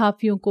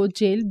 صحافیوں کو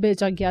جیل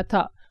بھیجا گیا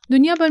تھا۔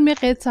 دنیا بھر میں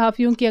قید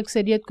صحافیوں کی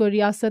اکثریت کو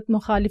ریاست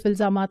مخالف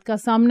الزامات کا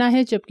سامنا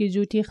ہے، جبکہ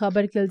جھوٹی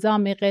خبر کے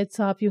الزام میں قید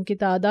صحافیوں کی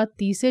تعداد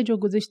 30 ہے، جو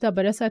گزشتہ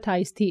برس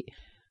 28 تھی۔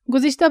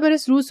 گزشتہ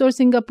برس روس اور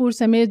سنگاپور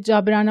سمیت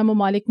جابرانہ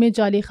ممالک میں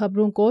جعلی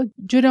خبروں کو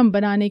جرم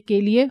بنانے کے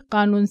لیے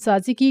قانون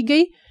سازی کی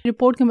گئی۔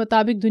 رپورٹ کے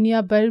مطابق دنیا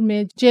بھر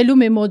میں جیلوں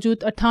میں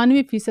موجود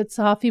 98%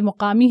 صحافی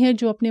مقامی ہیں،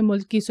 جو اپنے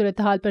ملک کی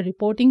صورتحال پر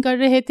رپورٹنگ کر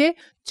رہے تھے۔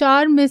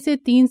 4 میں سے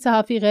 3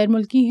 صحافی غیر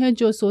ملکی ہیں،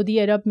 جو سعودی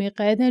عرب میں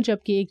قید ہیں،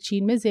 جبکہ ایک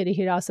چین میں زیر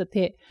حراست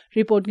ہے۔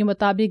 رپورٹ کے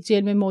مطابق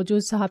جیل میں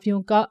موجود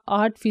صحافیوں کا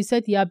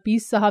 8% یا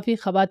 20 صحافی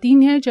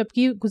خواتین ہیں،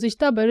 جبکہ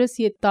گزشتہ برس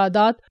یہ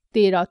تعداد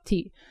 13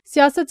 تھی۔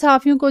 سیاست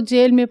صحافیوں کو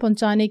جیل میں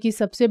پہنچانے کی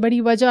سب سے بڑی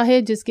وجہ ہے،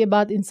 جس کے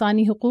بعد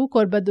انسانی حقوق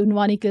اور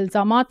بدعنوانی کے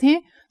الزامات ہیں۔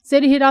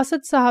 زیر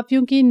حراست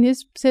صحافیوں کی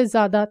نصف سے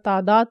زیادہ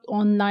تعداد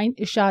آن لائن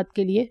اشاعت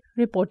کے لیے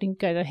رپورٹنگ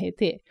کر رہے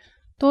تھے۔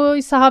 تو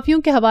صحافیوں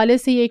کے حوالے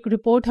سے یہ ایک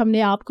رپورٹ ہم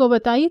نے آپ کو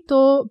بتائی۔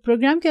 تو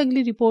پروگرام کی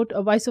اگلی رپورٹ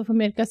وائس آف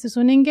امریکہ سے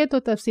سنیں گے، تو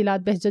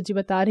تفصیلات بہجت جی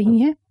بتا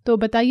رہی ہیں۔ تو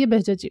بتائیے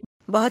بہجت جی۔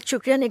 بہت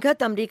شکریہ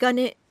نگہت۔ امریکہ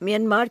نے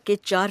میانمار کے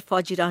 4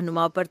 فوجی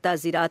رہنماؤں پر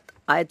تعزیرات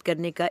عائد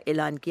کرنے کا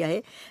اعلان کیا ہے،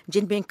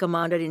 جن میں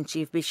کمانڈر ان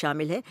چیف بھی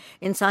شامل ہے۔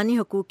 انسانی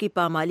حقوق کی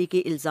پامالی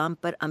کے الزام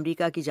پر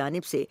امریکہ کی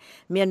جانب سے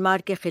میانمار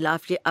کے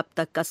خلاف یہ اب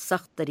تک کا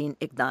سخت ترین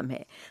اقدام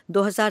ہے۔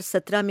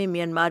 2017 میں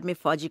میانمار میں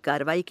فوجی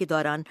کارروائی کے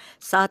دوران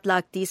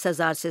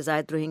 7,30,000 سے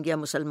زائد روہنگیا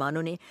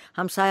مسلمانوں نے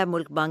ہمسایہ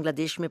ملک بنگلہ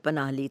دیش میں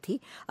پناہ لی تھی۔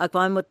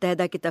 اقوام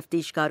متحدہ کے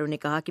تفتیش کاروں نے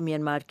کہا کہ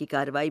میانمار کی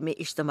کارروائی میں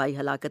اجتماعی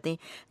ہلاکتیں،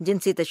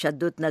 جنسی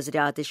تشدد، نظر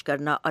آتش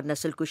کرنا اور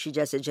نسل کشی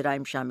جیسے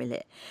جرائم شامل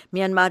ہے۔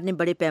 میانمار نے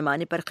بڑے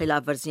پیمانے پر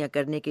خلاف ورزیاں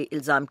کرنے کے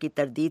الزام کی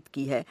تردید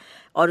کی ہے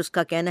اور اس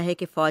کا کہنا ہے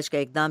کہ فوج کا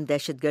اقدام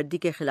دہشت گردی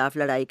کے خلاف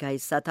لڑائی کا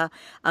حصہ تھا۔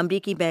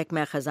 امریکی محکمہ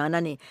خزانہ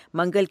نے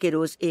منگل کے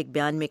روز ایک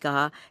بیان میں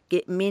کہا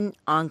کہ من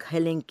آنگ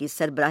ہیلنگ کی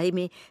سربراہی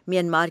میں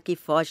میانمار کی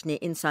فوج نے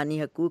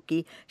انسانی حقوق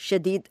کی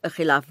شدید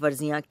خلاف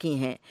ورزیاں کی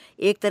ہیں۔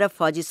 ایک طرف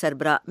فوجی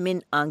سربراہ من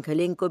آنگ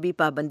ہیلنگ کو بھی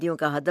پابندیوں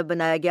کا ہدف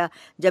بنایا گیا،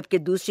 جبکہ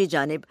دوسری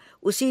جانب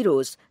اسی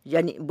روز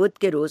یعنی بدھ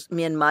کے روز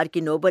میانمار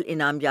کی نوبل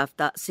انعام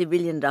یافتہ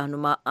سویلین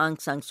رہنما آنگ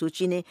سان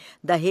سوچی نے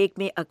دا ہیگ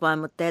میں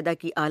اقوام متحدہ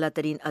کی اعلیٰ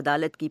ترین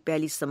عدالت کی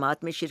پہلی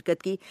سماعت میں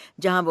شرکت کی،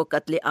 جہاں وہ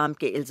قتل عام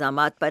کے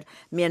الزامات پر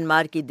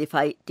میانمار کی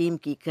دفاعی ٹیم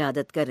کی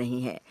قیادت کر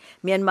رہی ہیں۔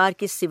 میانمار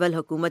کی سول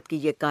حکومت کی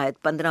یہ قائد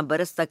 15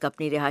 برس تک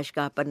اپنی رہائش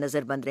گاہ پر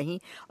نظر بند رہیں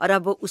اور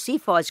اب وہ اسی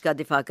فوج کا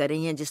دفاع کر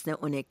رہی ہیں جس نے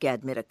انہیں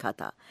قید میں رکھا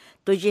تھا۔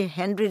 تو یہ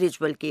ہنری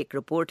رجول کی ایک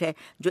رپورٹ ہے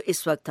جو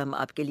اس وقت ہم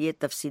آپ کے لیے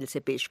تفصیل سے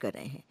پیش کر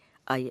رہے ہیں۔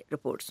 آئیے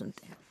رپورٹ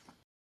سنتے ہیں۔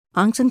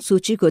 آنگ سان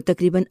سوچی کو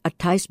تقریباً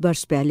 28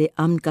 برس پہلے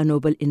امن کا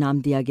نوبل انعام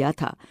دیا گیا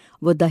تھا.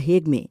 وہ دا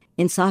ہیگ میں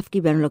انصاف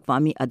کی بین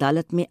الاقوامی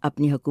عدالت میں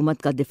اپنی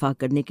حکومت کا دفاع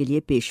کرنے کے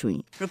لیے پیش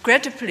ہوئیں.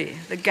 Regrettably,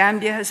 the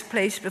Gambia has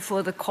placed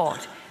before the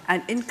court an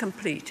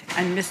incomplete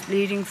and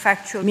misleading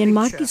factual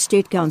Myanmar picture کی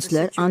state of the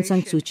counsellor Aung San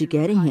situation سوچی in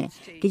کہہ رہی ہیں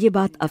کہ یہ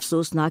بات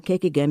افسوسناک ہے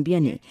کہ گیمبیا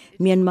نے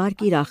میانمار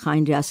کی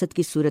راخائن ریاست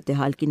کی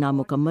صورتحال کی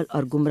نامکمل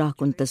اور گمراہ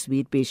کن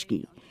تصویر پیش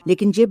کی.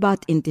 لیکن یہ بات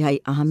انتہائی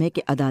اہم ہے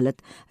کہ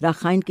عدالت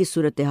راخائن کی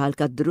صورتحال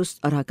کا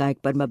درست اور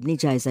حقائق پر مبنی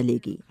جائزہ لے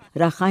گی.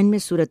 راخائن میں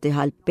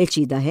صورتحال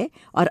پیچیدہ ہے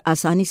اور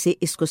آسانی سے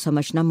اس کو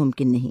سمجھنا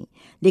ممکن نہیں،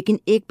 لیکن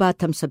ایک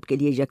بات ہم سب کے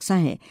لیے یکساں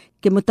ہے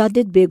کہ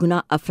متعدد بے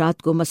گناہ افراد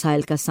کو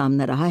مسائل کا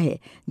سامنا رہا ہے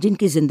جن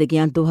کی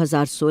زندگیاں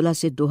 2016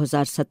 سے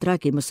 2017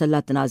 کے مسلح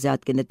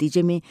تنازعات کے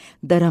نتیجے میں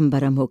درہم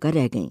برہم ہو کر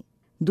رہ گئیں.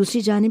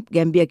 دوسری جانب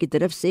گیمبیا کی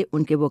طرف سے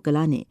ان کے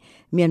وکلاء نے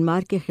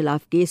میانمار کے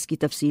خلاف کیس کی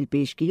تفصیل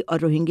پیش کی اور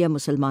روہنگیا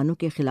مسلمانوں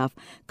کے خلاف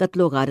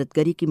قتل و غارت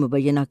گری کی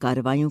مبینہ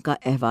کارروائیوں کا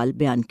احوال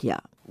بیان کیا.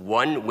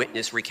 One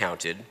witness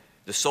recounted,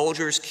 "The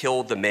soldiers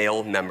killed the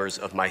male members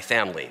of my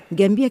family."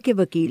 Gambia کے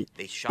وکیل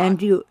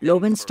اینڈریو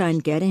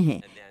لوونسٹائن کہہ رہے ہیں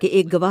کہ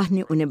ایک گواہ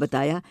نے انہیں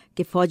بتایا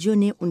کہ فوجیوں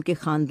نے ان کے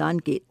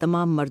خاندان کے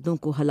تمام مردوں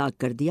کو ہلاک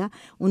کر دیا.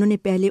 انہوں نے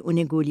پہلے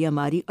انہیں گولیاں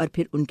ماری اور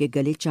پھر ان کے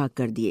گلے چاک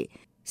کر دیے.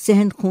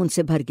 صحن خون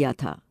سے بھر گیا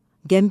تھا.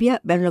 گیمبیا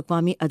بین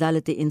الاقوامی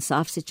عدالت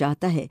انصاف سے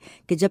چاہتا ہے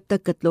کہ جب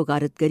تک قتل و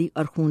غارت گری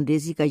اور خون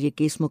ریزی کا یہ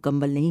کیس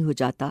مکمل نہیں ہو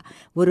جاتا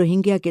وہ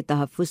روہنگیا کے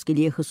تحفظ کے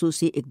لیے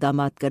خصوصی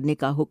اقدامات کرنے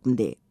کا حکم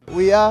دے.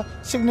 We are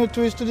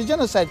signatories to the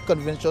Genocide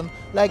Convention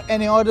like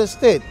any other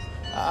state.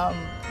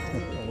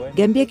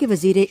 Gambia کے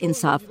وزیر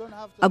انصاف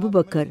ابو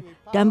بکر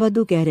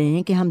ٹامبادو کہہ رہے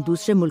ہیں کہ ہم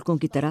دوسرے ملکوں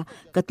کی طرح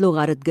قتل و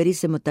غارت گری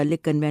سے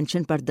متعلق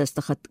کنونشن پر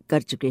دستخط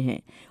کر چکے ہیں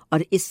اور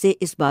اس سے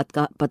اس بات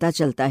کا پتہ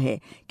چلتا ہے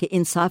کہ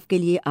انصاف کے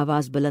لیے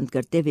آواز بلند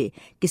کرتے ہوئے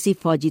کسی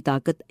فوجی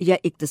طاقت یا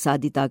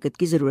اقتصادی طاقت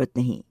کی ضرورت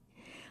نہیں.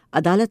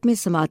 عدالت میں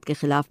سماعت کے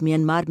خلاف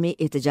میانمار میں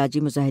احتجاجی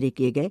مظاہرے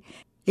کیے گئے،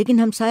 لیکن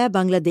ہمسایہ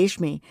بنگلہ دیش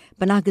میں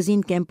پناہ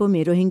گزین کیمپوں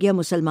میں روہنگیا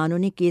مسلمانوں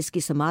نے کیس کی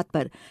سماعت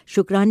پر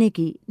شکرانے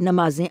کی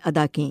نمازیں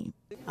ادا کیں.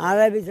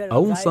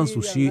 Aung San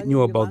Suu Kyi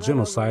knew about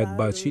genocide,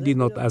 but she did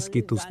not ask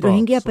it to stop.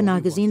 Rohingya پناہ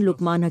گزین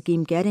لقمان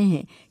حکیم کہہ رہے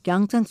ہیں کہ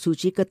آنگ سان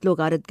سوچی قتل و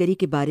غارت گری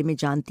کے بارے میں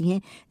جانتی ہیں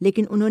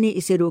لیکن انہوں نے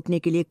اسے روکنے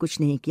کے لیے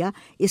کچھ نہیں کیا،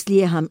 اس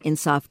لیے ہم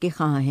انصاف کے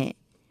خواہاں ہیں.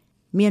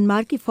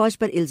 میانمار کی فوج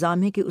پر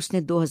الزام ہے کہ اس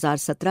نے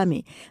 2017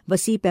 میں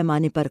وسیع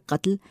پیمانے پر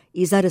قتل،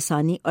 ایذا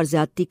رسانی اور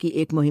زیادتی کی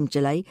ایک مہم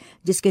چلائی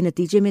جس کے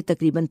نتیجے میں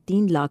تقریباً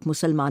 3 لاکھ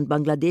مسلمان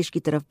بنگلہ دیش کی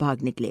طرف بھاگ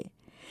نکلے.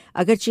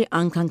 اگرچہ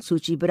آنگ سان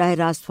سوچی براہ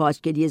راست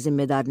فوج کے لیے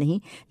ذمہ دار نہیں،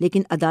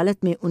 لیکن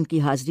عدالت میں ان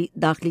کی حاضری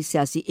داخلی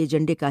سیاسی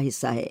ایجنڈے کا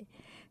حصہ ہے.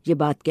 یہ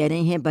بات کہہ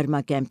رہے ہیں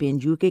برما کیمپین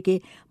UK کے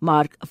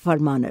mark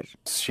فرمانر.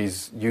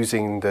 She's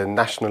using the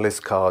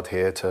nationalist card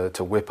here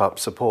to whip up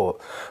support,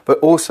 but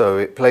also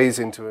it plays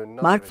into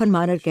another. Mark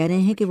فرمانر کہہ رہے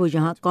ہیں کہ وہ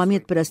یہاں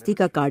قومیت پرستی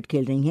کا کارڈ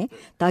کھیل رہی ہیں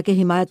تاکہ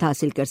حمایت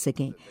حاصل کر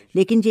سکیں،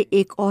 لیکن یہ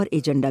ایک اور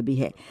ایجنڈا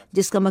بھی ہے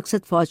جس کا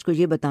مقصد فوج کو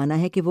یہ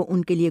بتانا ہے کہ وہ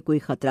ان کے لیے کوئی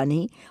خطرہ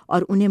نہیں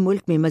اور انہیں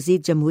ملک میں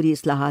مزید جمہوری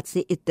اصلاحات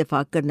سے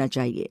اتفاق کرنا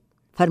چاہیے.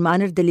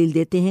 فرمانر دلیل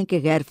دیتے ہیں کہ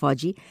غیر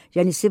فوجی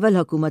یعنی سول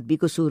حکومت بھی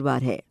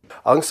قصوروار ہے.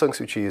 Aung San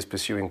Suu Kyi is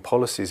pursuing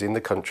policies in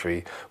the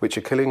country which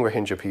are killing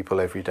Rohingya people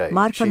every day.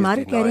 Mark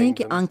فرمانر کہہ رہے ہیں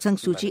کہ آنگ سان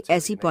سوچی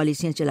ایسی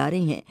پالیسیاں چلا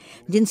رہی ہیں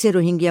جن سے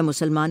روہنگیا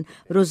مسلمان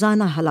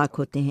روزانہ ہلاک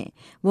ہوتے ہیں.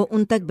 وہ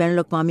ان تک بین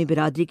الاقوامی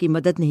برادری کی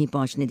مدد نہیں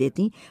پہنچنے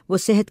دیتی، وہ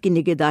صحت کی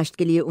نگہداشت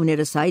کے لیے انہیں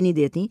رسائی نہیں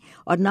دیتی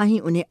اور نہ ہی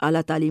انہیں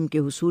اعلیٰ تعلیم کے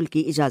حصول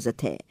کی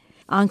اجازت ہے.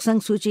 آنگ سان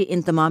سوچی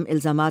ان تمام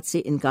الزامات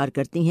سے انکار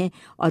کرتی ہیں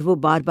اور وہ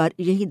بار بار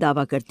یہی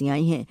دعویٰ کرتی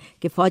آئی ہیں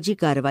کہ فوجی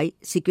کارروائی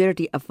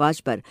سیکیورٹی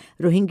افواج پر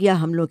روہنگیا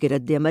حملوں کے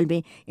رد عمل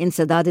میں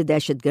انسداد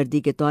دہشت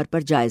گردی کے طور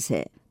پر جائز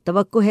ہے.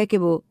 توقع ہے کہ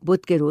وہ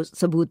بدھ کے روز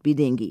ثبوت بھی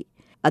دیں گی.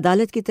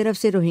 عدالت کی طرف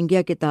سے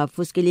روہنگیا کے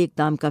تحفظ کے لیے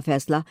اقدام کا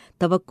فیصلہ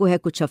توقع ہے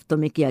کچھ ہفتوں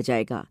میں کیا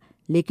جائے گا،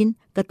 لیکن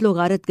قتل و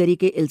غارت گری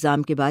کے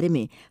الزام کے بارے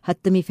میں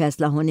حتمی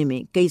فیصلہ ہونے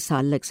میں کئی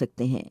سال لگ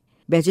سکتے ہیں.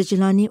 بیجر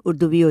جیلانی،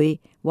 اردو VOA،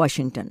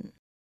 واشنگٹن.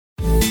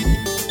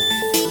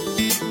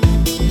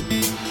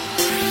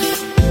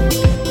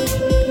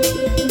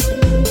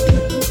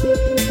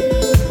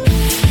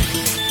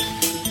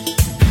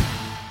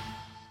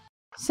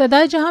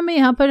 صدائے جہاں میں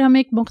یہاں پر ہم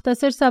ایک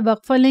مختصر سا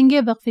وقفہ لیں گے.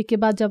 وقفے کے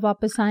بعد جب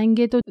واپس آئیں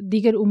گے تو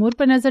دیگر امور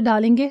پر نظر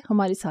ڈالیں گے.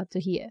 ہمارے ساتھ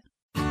رہیے.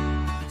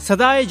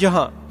 صدائے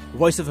جہاں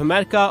وائس آف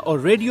امریکہ اور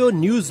ریڈیو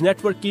نیوز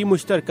نیٹ ورک کی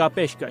مشترکہ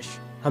پیشکش.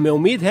 ہمیں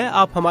امید ہے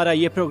آپ ہمارا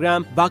یہ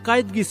پروگرام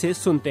باقاعدگی سے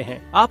سنتے ہیں.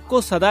 آپ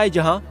کو صدائے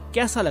جہاں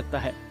کیسا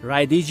لگتا ہے؟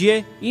 رائے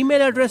دیجیے. ای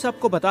میل ایڈریس آپ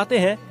کو بتاتے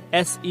ہیں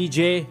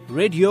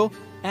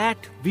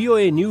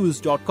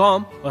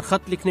sejradio@voanews.com اور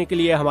خط لکھنے کے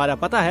لیے ہمارا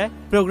پتہ ہے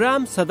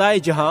پروگرام صدائے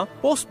جہاں،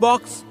 post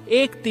box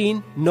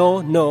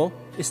 1399،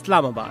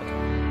 Islamabad.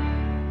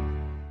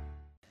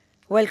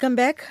 Welcome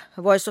back.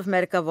 Voice of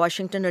America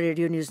Washington اور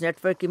ریڈیو نیوز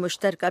نیٹ ورک کی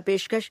مشترکہ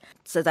پیشکش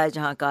صدائے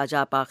جہاں کا آج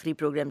آپ آخری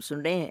پروگرام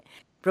سن رہے ہیں.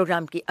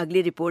 پروگرام کی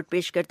اگلی رپورٹ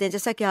پیش کرتے ہیں۔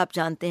 جیسا کہ آپ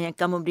جانتے ہیں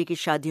کم عمری کی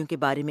شادیوں کے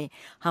بارے میں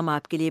ہم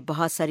آپ کے لیے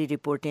بہت ساری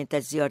رپورٹیں،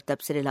 تجزیے اور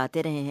تبصرے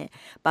لاتے رہے ہیں۔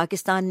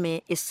 پاکستان میں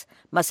اس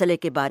مسئلے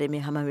کے بارے میں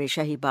ہم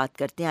ہمیشہ ہی بات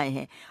کرتے آئے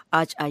ہیں۔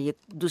 آج آئیے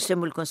دوسرے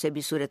ملکوں سے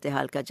بھی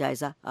صورتحال کا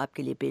جائزہ آپ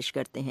کے لیے پیش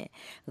کرتے ہیں۔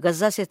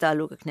 غزہ سے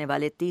تعلق رکھنے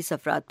والے 30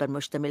 افراد پر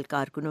مشتمل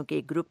کارکنوں کے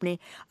ایک گروپ نے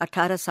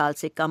 18 سال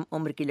سے کم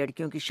عمر کی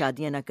لڑکیوں کی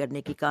شادیاں نہ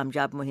کرنے کی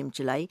کامیاب مہم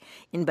چلائی۔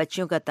 ان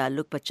بچیوں کا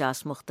تعلق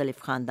 50 مختلف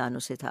خاندانوں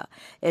سے تھا۔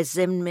 اس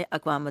ضمن میں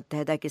اقوام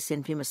متحدہ کے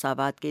صنفی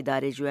مساوات کے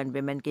ادارے UN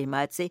ویمن کی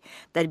حمایت سے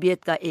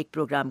تربیت کا ایک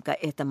پروگرام کا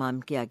اہتمام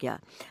کیا گیا۔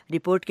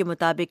 رپورٹ کے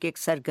مطابق ایک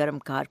سرگرم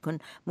کارکن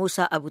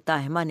موسیٰ ابو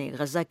طاہمہ نے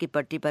غزہ کی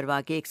پٹی پر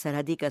واقع ایک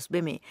سرحدی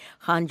قصبے میں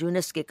خان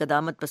یونس کے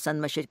قدامت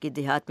پسند مشرقی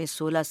دیہات میں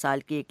 16 سال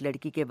کی ایک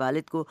لڑکی کے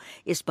والد کو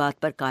اس بات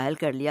پر قائل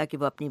کر لیا کہ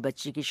وہ اپنی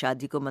بچی کی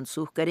شادی کو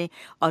منسوخ کریں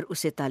اور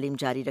اسے تعلیم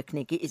جاری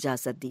رکھنے کی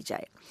اجازت دی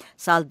جائے۔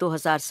 سال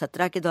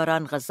 2017 کے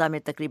دوران غزہ میں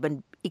تقریباً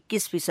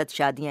 21%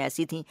 شادیاں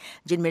ایسی تھیں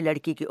جن میں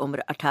لڑکی کی عمر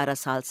 18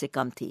 سال سے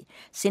کم تھی۔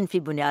 صنفی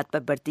بنیاد پر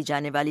برتی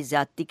جانے والی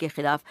زیادتی کے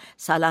خلاف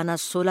سالانہ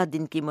 16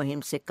 دن کی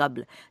مہم سے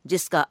قبل،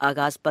 جس کا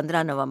آغاز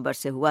 15 نومبر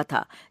سے ہوا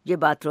تھا، یہ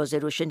بات روز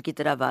روشن کی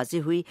طرح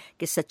واضح ہوئی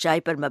کہ سچائی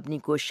پر مبنی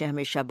کوششیں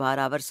ہمیشہ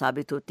بارآور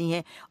ثابت ہوتی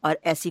ہیں اور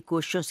ایسی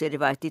کوششوں سے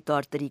روایتی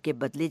طور طریقے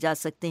بدلے جا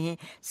سکتے ہیں،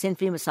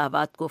 صنفی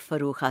مساوات کو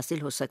فروغ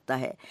حاصل ہو سکتا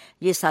ہے۔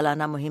 یہ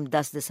سالانہ مہم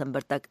 10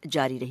 دسمبر تک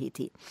جاری رہی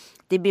تھی۔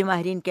 طبی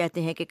ماہرین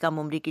کہتے ہیں کہ کم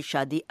عمری کی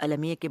شادی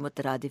المیہ کے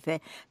مترادف ہے،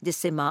 جس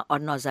سے ماں اور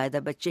نوزائیدہ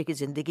بچے کی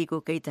زندگی کو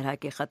کئی طرح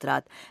کے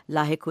خطرات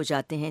لاحق ہو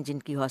جاتے ہیں، جن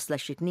کی حوصلہ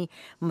شکنی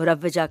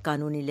مروجہ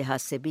قانونی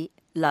لحاظ سے بھی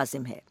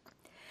لازم ہے۔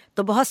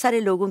 تو بہت سارے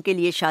لوگوں کے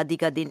لیے شادی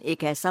کا دن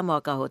ایک ایسا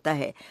موقع ہوتا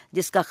ہے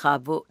جس کا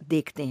خواب وہ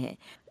دیکھتے ہیں۔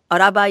 اور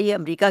اب آئیے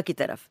امریکہ کی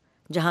طرف،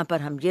 جہاں پر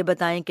ہم یہ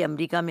بتائیں کہ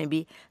امریکہ میں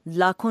بھی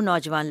لاکھوں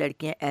نوجوان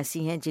لڑکیاں ایسی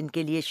ہیں جن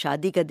کے لیے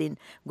شادی کا دن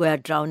گویا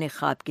ڈراؤنے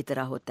خواب کی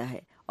طرح ہوتا ہے،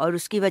 اور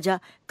اس کی وجہ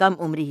کم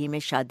عمری ہی میں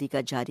شادی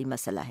کا جاری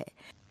مسئلہ ہے۔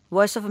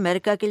 وائس آف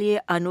امریکہ کے لیے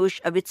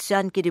انوش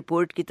اوتسیان کی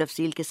رپورٹ کی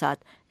تفصیل کے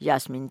ساتھ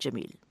یاسمین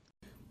جمیل۔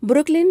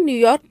 بروکلن، نیو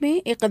یارک میں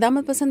ایک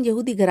قدامت پسند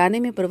یہودی گھرانے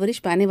میں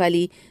پرورش پانے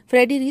والی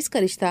فریڈی ریس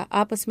کا رشتہ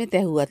آپس میں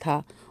طے ہوا تھا،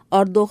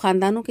 اور 2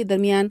 خاندانوں کے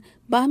درمیان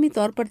باہمی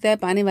طور پر طے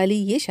پانے والی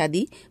یہ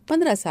شادی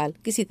 15 سال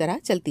کسی طرح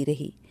چلتی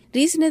رہی۔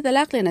 ریس نے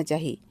طلاق لینا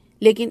چاہی،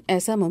 لیکن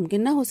ایسا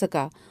ممکن نہ ہو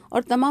سکا،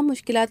 اور تمام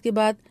مشکلات کے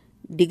بعد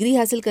ڈگری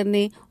حاصل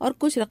کرنے اور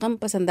کچھ رقم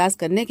پس انداز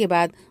کرنے کے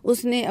بعد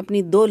اس نے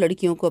اپنی 2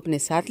 لڑکیوں کو اپنے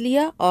ساتھ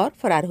لیا اور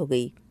فرار ہو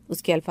گئی۔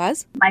 اس کے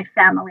الفاظ: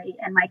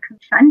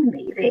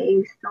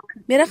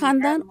 میرا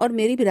خاندان اور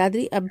میری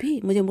برادری اب بھی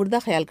مجھے مردہ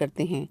خیال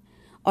کرتے ہیں،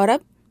 اور اب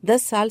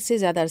 10 سال سے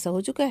زیادہ عرصہ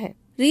ہو چکا ہے۔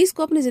 ریس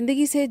کو اپنی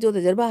زندگی سے جو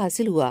تجربہ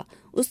حاصل ہوا،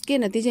 اس کے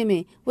نتیجے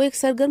میں وہ ایک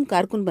سرگرم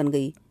کارکن بن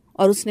گئی،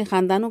 اور اس نے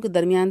خاندانوں کے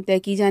درمیان طے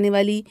کی جانے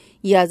والی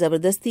یا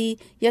زبردستی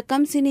یا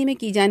کم سنی میں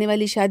کی جانے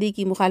والی شادی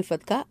کی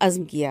مخالفت کا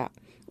عزم کیا۔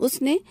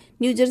 اس نے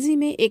نیو جرسی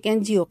میں ایک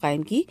NGO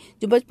قائم کی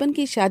جو بچپن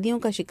کی شادیوں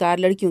کا شکار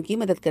لڑکیوں کی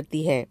مدد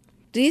کرتی ہے۔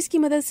 ریس کی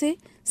مدد سے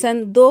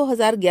سن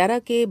 2011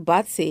 کے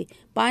بعد سے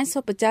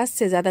 550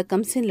 سے زیادہ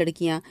کم سن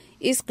لڑکیاں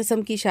اس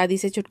قسم کی شادی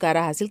سے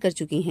چھٹکارا حاصل کر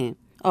چکی ہیں،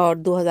 اور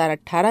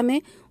 2018 میں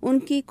ان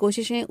کی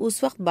کوششیں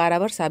اس وقت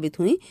بارآور ثابت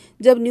ہوئیں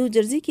جب نیو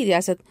جرسی کی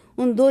ریاست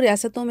ان 2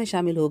 ریاستوں میں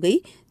شامل ہو گئی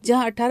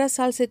جہاں 18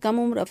 سال سے کم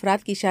عمر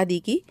افراد کی شادی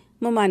کی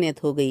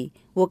ممانعت ہو گئی۔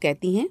 وہ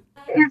کہتی ہیں: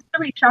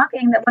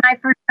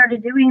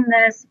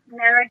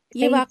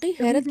 یہ واقعی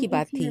حیرت کی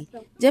بات تھی۔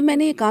 جب میں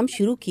نے یہ کام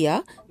شروع کیا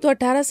تو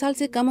 18 سال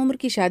سے کم عمر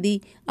کی شادی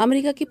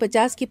امریکہ کی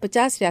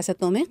 50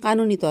 ریاستوں میں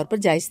قانونی طور پر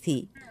جائز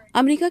تھی۔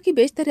 امریکہ کی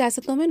بیشتر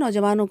ریاستوں میں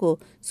نوجوانوں کو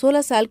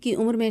 16 سال کی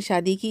عمر میں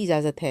شادی کی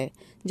اجازت ہے،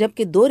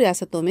 جبکہ 2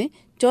 ریاستوں میں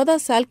 14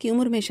 سال کی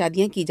عمر میں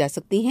شادیاں کی جا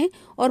سکتی ہیں،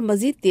 اور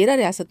مزید 13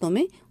 ریاستوں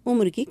میں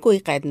عمر کی کوئی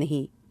قید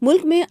نہیں۔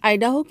 ملک میں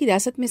آئیڈاہو کی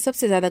ریاست میں سب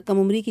سے زیادہ کم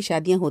عمری کی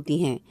شادیاں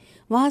ہوتی ہیں۔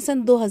 وہاں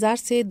سن 2000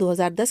 سے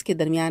 2010 کے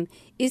درمیان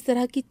اس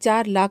طرح کی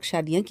 4 لاکھ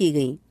شادیاں کی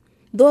گئیں۔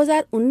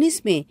 2019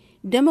 میں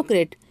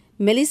ڈیموکریٹ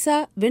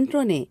میلیسا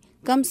ونٹرو نے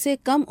کم سے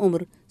کم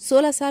عمر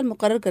 16 سال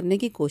مقرر کرنے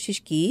کی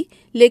کوشش کی،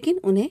 لیکن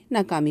انہیں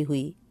ناکامی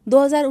ہوئی۔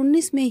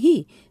 2019 میں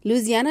ہی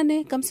لوئزیانا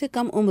نے کم سے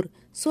کم عمر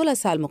 16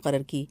 سال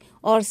مقرر کی،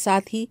 اور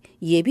ساتھ ہی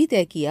یہ بھی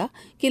طے کیا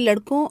کہ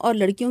لڑکوں اور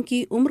لڑکیوں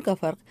کی عمر کا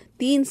فرق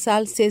 3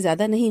 سال سے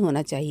زیادہ نہیں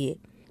ہونا چاہیے۔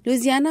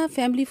 لوئزیانا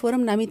فیملی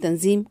فورم نامی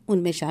تنظیم ان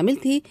میں شامل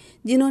تھی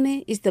جنہوں نے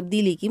اس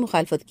تبدیلی کی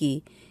مخالفت کی۔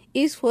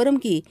 اس فورم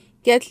کی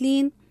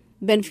کیتھلین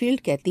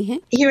بینفیلڈ کہتی ہیں: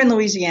 Here in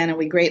Louisiana,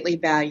 we greatly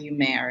value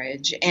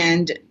marriage,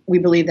 and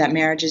we believe that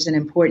marriage is an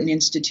important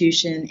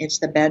institution. It's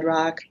the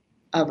bedrock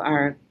of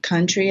our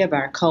country, of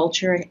our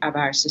culture, of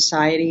our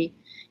society,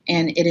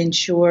 and it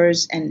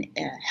ensures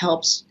and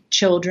helps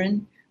children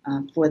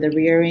for the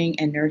rearing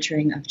and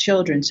nurturing of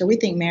children. So we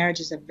think marriage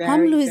is a very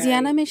ہم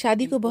لوئزیانا میں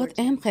شادی کو بہت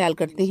اہم خیال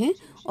کرتے ہیں،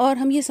 اور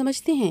ہم یہ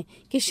سمجھتے ہیں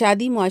کہ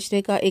شادی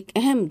معاشرے کا ایک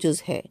اہم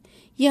جز ہے۔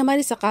 یہ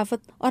ہماری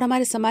ثقافت اور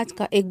ہمارے سماج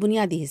کا ایک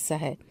بنیادی حصہ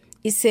ہے۔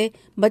 اس سے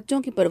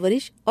بچوں کی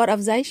پرورش اور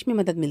افزائش میں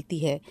مدد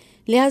ملتی ہے،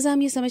 لہٰذا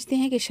ہم یہ سمجھتے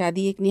ہیں کہ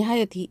شادی ایک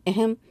نہایت ہی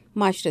اہم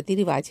معاشرتی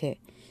رواج ہے۔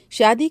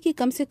 شادی کی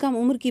کم سے کم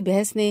عمر کی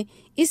بحث نے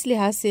اس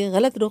لحاظ سے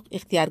غلط رخ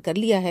اختیار کر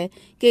لیا ہے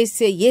کہ اس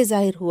سے یہ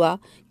ظاہر ہوا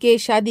کہ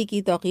شادی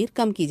کی توقیر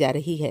کم کی جا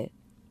رہی ہے۔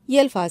 یہ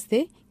الفاظ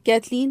تھے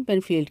کیتھلین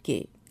پینفیلڈ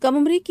کے۔ کم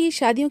عمری کی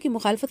شادیوں کی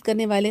مخالفت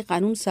کرنے والے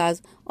قانون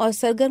ساز اور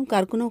سرگرم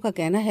کارکنوں کا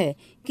کہنا ہے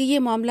کہ یہ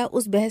معاملہ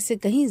اس بحث سے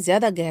کہیں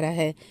زیادہ گہرا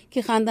ہے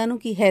کہ خاندانوں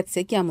کی حیث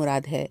سے کیا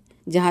مراد ہے۔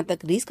 جہاں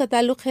تک ریس کا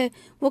تعلق ہے،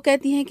 وہ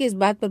کہتی ہیں کہ اس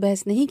بات پر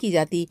بحث نہیں کی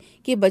جاتی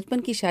کہ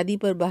بچپن کی شادی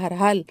پر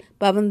بہرحال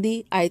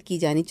پابندی عائد کی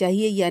جانی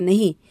چاہیے یا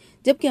نہیں،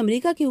 جبکہ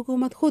امریکہ کی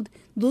حکومت خود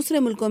دوسرے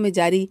ملکوں میں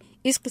جاری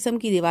اس قسم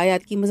کی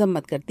روایات کی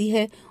مذمت کرتی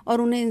ہے اور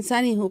انہیں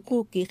انسانی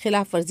حقوق کی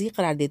خلاف ورزی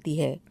قرار دیتی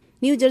ہے۔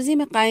 نیو جرسی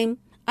میں قائم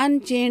ان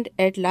چینڈ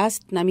ایٹ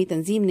لاسٹ نامی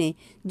تنظیم نے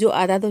جو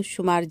اعداد و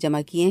شمار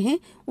جمع کیے ہیں،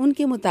 ان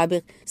کے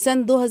مطابق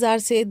سن 2000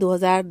 سے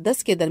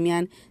 2010 کے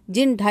درمیان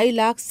جن 2.5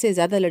 لاکھ سے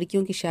زیادہ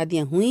لڑکیوں کی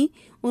شادیاں ہوئیں،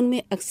 ان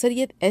میں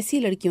اکثریت ایسی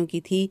لڑکیوں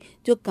کی تھی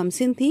جو کم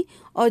سن تھیں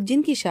اور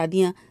جن کی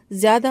شادیاں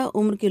زیادہ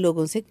عمر کے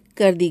لوگوں سے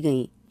کر دی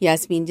گئیں۔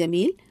 Yasmeen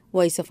Jamil,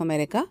 Voice of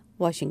America,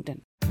 Washington.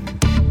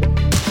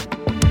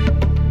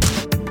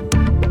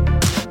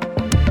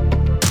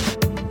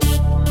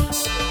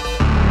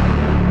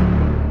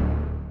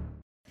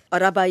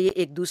 اور اب آئیے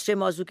ایک دوسرے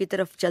موضوع کی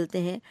طرف چلتے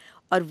ہیں،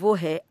 اور وہ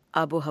ہے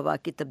آب و ہوا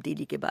کی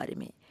تبدیلی کے بارے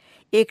میں۔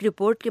 ایک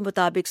رپورٹ کے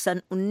مطابق سن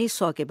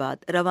 1900 کے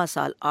بعد رواں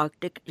سال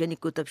آرکٹک یعنی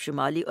قطب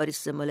شمالی اور اس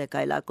سے ملحقہ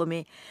علاقوں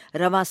میں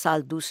رواں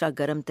سال دوسرا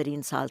گرم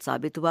ترین سال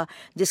ثابت ہوا،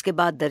 جس کے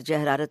بعد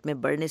درجہ حرارت میں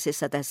بڑھنے سے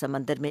سطح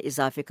سمندر میں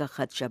اضافے کا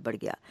خدشہ بڑھ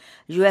گیا۔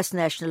 U S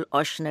national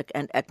اوشنک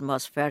and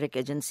atmospheric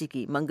agency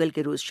کی منگل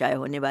کے روز شائع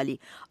ہونے والی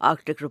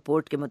آرکٹک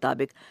رپورٹ کے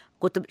مطابق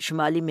قطب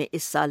شمالی میں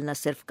اس سال نہ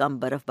صرف کم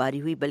برف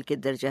باری ہوئی بلکہ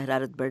درجہ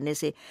حرارت بڑھنے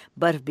سے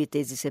برف بھی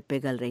تیزی سے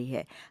پگھل رہی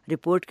ہے۔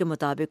 رپورٹ کے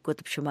مطابق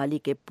قطب شمالی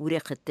کے پورے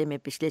خطے میں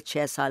پچھلے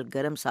 6 سال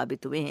گرم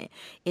ثابت ہوئے ہیں،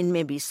 ان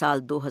میں بھی سال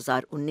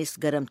 2019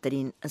 گرم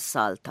ترین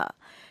سال تھا۔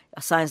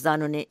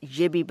 سائنسدانوں نے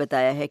یہ بھی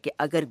بتایا ہے کہ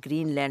اگر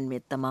گرین لینڈ میں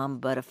تمام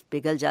برف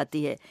پگھل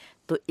جاتی ہے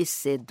تو اس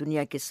سے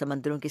دنیا کے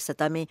سمندروں کی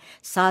سطح میں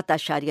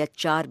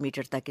 7.4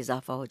 میٹر تک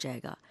اضافہ ہو جائے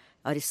گا،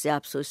 اور اس سے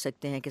آپ سوچ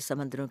سکتے ہیں کہ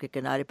سمندروں کے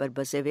کنارے پر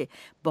بسے ہوئے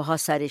بہت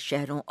سارے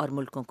شہروں اور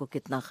ملکوں کو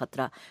کتنا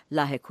خطرہ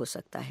لاحق ہو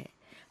سکتا ہے۔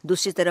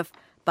 دوسری طرف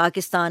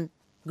پاکستان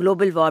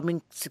گلوبل وارمنگ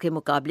کے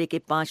مقابلے کے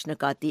 5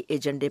 نکاتی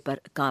ایجنڈے پر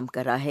کام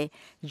کر رہا ہے۔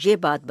 یہ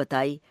بات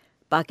بتائی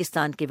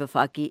پاکستان کے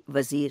وفاقی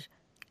وزیر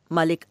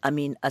ملک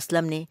امین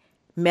اسلم نے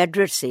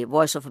میڈرڈ سے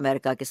وائس آف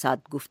امریکہ کے ساتھ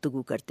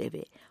گفتگو کرتے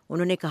ہوئے۔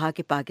 انہوں نے کہا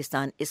کہ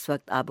پاکستان اس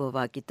وقت آب و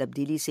ہوا کی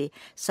تبدیلی سے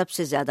سب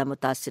سے زیادہ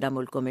متاثرہ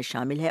ملکوں میں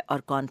شامل ہے، اور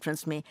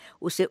کانفرنس میں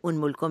اسے ان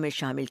ملکوں میں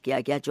شامل کیا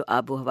گیا جو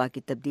آب و ہوا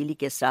کی تبدیلی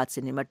کے اثرات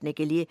سے نمٹنے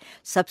کے لیے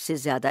سب سے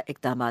زیادہ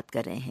اقدامات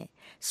کر رہے ہیں۔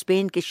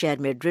 اسپین کے شہر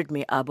میڈرڈ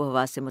میں آب و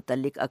ہوا سے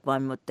متعلق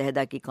اقوام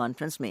متحدہ کی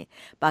کانفرنس میں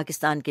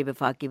پاکستان کے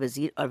وفاقی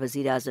وزیر اور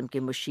وزیر اعظم کے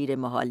مشیر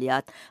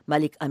ماحولیات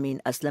ملک امین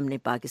اسلم نے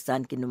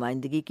پاکستان کی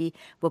نمائندگی کی۔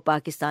 وہ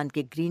پاکستان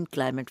کے گرین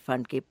کلائمیٹ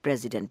فنڈ کے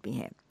پریزیڈنٹ بھی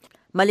ہیں۔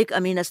 ملک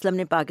امین اسلم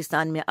نے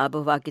پاکستان میں آب و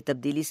ہوا کی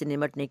تبدیلی سے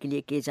نمٹنے کے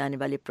لیے کیے جانے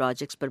والے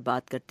پروجیکٹس پر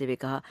بات کرتے ہوئے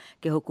کہا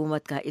کہ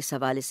حکومت کا اس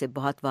حوالے سے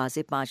بہت واضح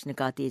 5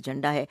 نکاتی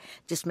ایجنڈا ہے،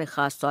 جس میں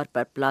خاص طور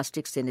پر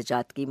پلاسٹک سے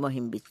نجات کی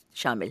مہم بھی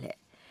شامل ہے۔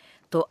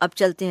 تو اب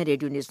چلتے ہیں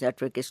ریڈیو نیوز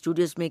نیٹ ورک کے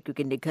اسٹوڈیوز میں،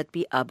 کیونکہ نگہت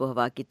بھی آب و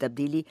ہوا کی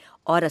تبدیلی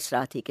اور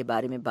اثرات ہی کے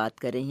بارے میں بات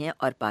کر رہی ہیں،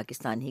 اور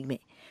پاکستان ہی میں۔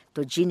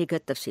 تو جی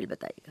نگہت تفصیل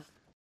بتائیے گا۔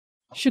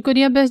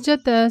 شکریہ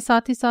بہجت۔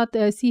 ساتھ ہی ساتھ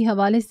اسی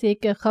حوالے سے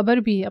ایک خبر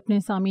بھی اپنے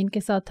سامعین کے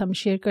ساتھ ہم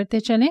شیئر کرتے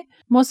چلیں۔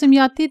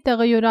 موسمیاتی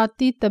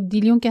تغیراتی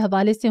تبدیلیوں کے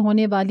حوالے سے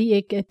ہونے والی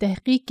ایک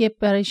تحقیق کے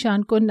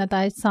پریشان کن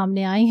نتائج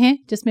سامنے آئے ہیں،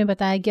 جس میں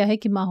بتایا گیا ہے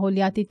کہ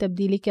ماحولیاتی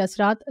تبدیلی کے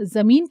اثرات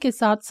زمین کے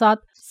ساتھ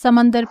ساتھ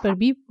سمندر پر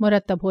بھی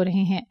مرتب ہو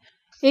رہے ہیں۔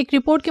 ایک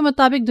رپورٹ کے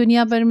مطابق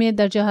دنیا بھر میں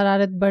درجہ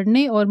حرارت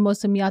بڑھنے اور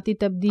موسمیاتی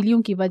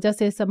تبدیلیوں کی وجہ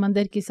سے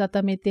سمندر کی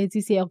سطح میں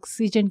تیزی سے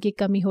آکسیجن کی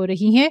کمی ہو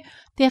رہی ہے۔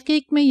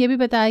 تحقیق میں یہ بھی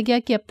بتایا گیا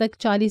کہ اب تک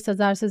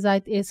 40,000 سے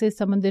زائد ایسے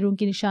سمندروں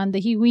کی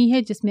نشاندہی ہوئی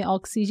ہے جس میں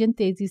آکسیجن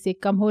تیزی سے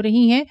کم ہو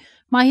رہی ہے۔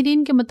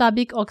 ماہرین کے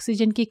مطابق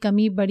آکسیجن کی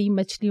کمی بڑی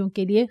مچھلیوں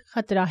کے لیے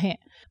خطرہ ہے۔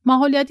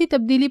 ماحولیاتی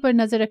تبدیلی پر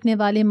نظر رکھنے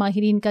والے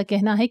ماہرین کا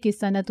کہنا ہے کہ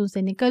صنعتوں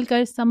سے نکل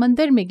کر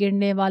سمندر میں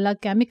گرنے والا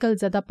کیمیکل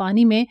زدہ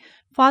پانی میں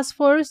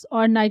فاسفورس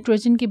اور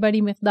نائٹروجن کی بڑی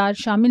مقدار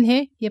شامل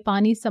ہے۔ یہ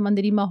پانی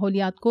سمندری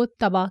ماحولیات کو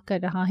تباہ کر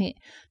رہا ہے۔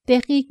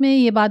 تحقیق میں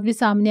یہ بات بھی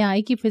سامنے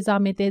آئی کہ فضا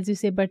میں تیزی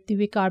سے بڑھتی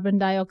ہوئی کاربن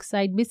ڈائی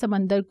آکسائیڈ بھی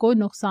سمندر کو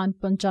نقصان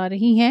پہنچا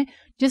رہی ہے،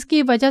 جس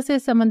کی وجہ سے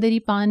سمندری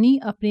پانی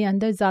اپنے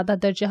اندر زیادہ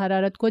درجہ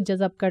حرارت کو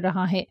جذب کر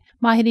رہا ہے۔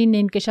 ماہرین نے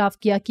انکشاف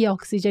کیا کہ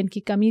آکسیجن کی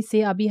کمی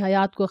سے ابھی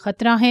حیات کو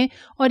خطرہ ہے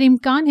اور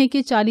امکان ہے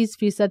کہ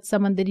 40%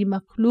 سمندری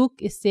مخلوق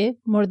اس سے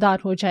مردار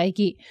ہو جائے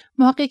گی۔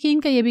 محققین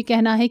کا یہ بھی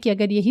کہنا ہے کہ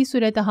اگر یہی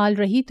صورتحال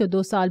رہی تو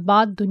 2 سال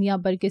بعد دنیا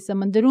بھر کے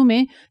سمندروں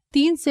میں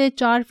 3 سے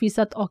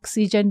 4%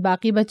 آکسیجن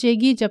باقی بچے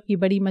گی، جبکہ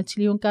بڑی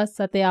مچھلیوں کا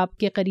سطح آب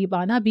کے قریب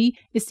آنا بھی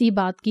اسی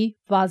بات کی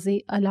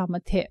واضح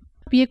علامت ہے۔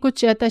 یہ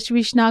کچھ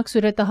تشویشناک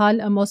صورتحال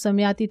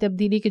موسمیاتی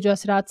تبدیلی کے جو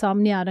اثرات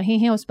سامنے آ رہے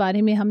ہیں اس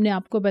بارے میں ہم نے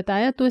آپ کو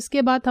بتایا۔ تو اس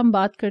کے بعد ہم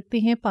بات کرتے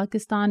ہیں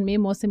پاکستان میں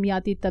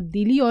موسمیاتی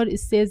تبدیلی اور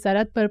اس سے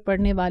زراعت پر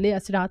پڑنے والے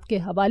اثرات کے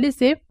حوالے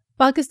سے۔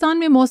 پاکستان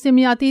میں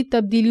موسمیاتی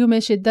تبدیلیوں میں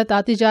شدت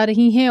آتی جا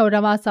رہی ہے اور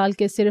رواں سال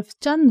کے صرف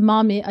چند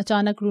ماہ میں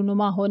اچانک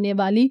رونما ہونے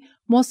والی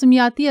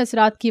موسمیاتی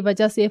اثرات کی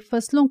وجہ سے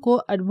فصلوں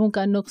کو اربوں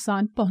کا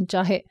نقصان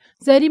پہنچا ہے۔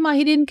 زرعی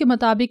ماہرین کے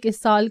مطابق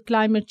اس سال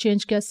کلائمیٹ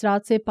چینج کے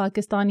اثرات سے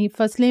پاکستانی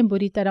فصلیں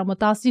بری طرح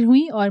متاثر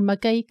ہوئیں اور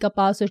مکئی،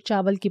 کپاس اور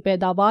چاول کی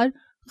پیداوار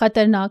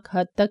خطرناک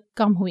حد تک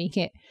کم ہوئی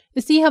ہے۔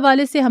 اسی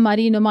حوالے سے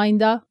ہماری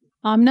نمائندہ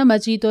آمنہ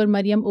مجید اور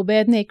مریم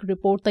عبید نے ایک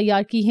رپورٹ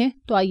تیار کی ہے،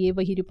 تو آئیے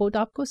وہی رپورٹ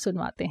آپ کو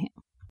سنواتے ہیں۔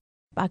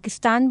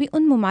 پاکستان بھی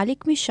ان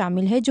ممالک میں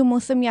شامل ہے جو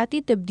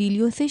موسمیاتی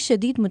تبدیلیوں سے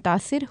شدید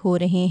متاثر ہو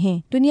رہے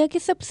ہیں۔ دنیا کے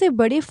سب سے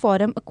بڑے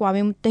فورم اقوام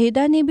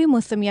متحدہ نے بھی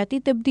موسمیاتی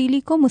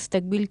تبدیلی کو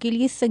مستقبل کے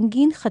لیے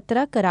سنگین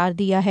خطرہ قرار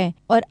دیا ہے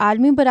اور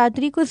عالمی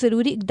برادری کو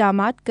ضروری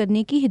اقدامات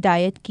کرنے کی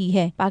ہدایت کی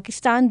ہے۔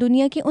 پاکستان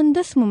دنیا کے ان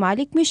 10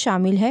 ممالک میں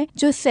شامل ہے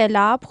جو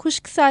سیلاب،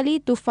 خشک سالی،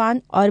 طوفان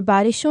اور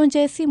بارشوں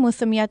جیسی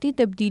موسمیاتی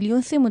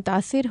تبدیلیوں سے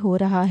متاثر ہو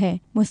رہا ہے۔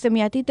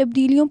 موسمیاتی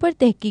تبدیلیوں پر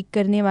تحقیق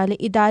کرنے والے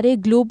ادارے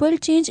global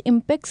change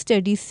impact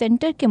studies centre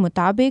کے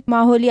مطابق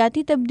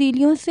ماحولیاتی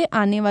تبدیلیوں سے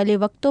آنے والے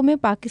وقتوں میں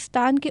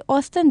پاکستان کے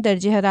اوسطاً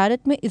درجہ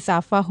حرارت میں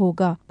اضافہ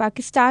ہوگا۔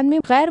 پاکستان میں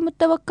غیر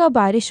متوقع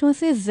بارشوں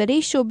سے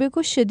زرعی شعبے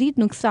کو شدید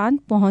نقصان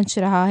پہنچ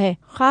رہا ہے۔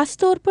 خاص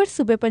طور پر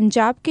صوبہ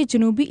پنجاب کے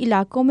جنوبی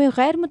علاقوں میں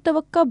غیر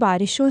متوقع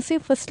بارشوں سے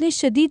فصلیں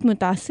شدید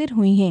متاثر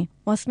ہوئی ہیں۔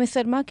 موسم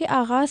سرما کے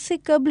آغاز سے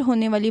قبل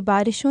ہونے والی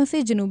بارشوں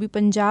سے جنوبی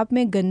پنجاب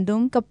میں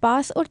گندم،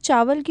 کپاس اور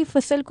چاول کی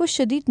فصل کو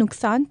شدید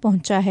نقصان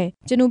پہنچا ہے۔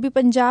 جنوبی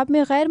پنجاب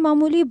میں غیر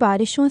معمولی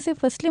بارشوں سے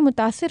فصلیں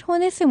متاثر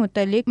ہونے سے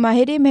متعلق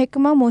ماہر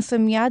محکمہ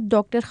موسمیات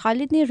ڈاکٹر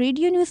خالد نے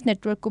ریڈیو نیوز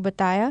نیٹ ورک کو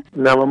بتایا،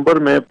 نومبر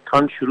میں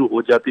ٹھنڈ شروع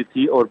ہو جاتی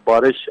تھی اور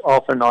بارش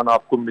آف اینڈ آن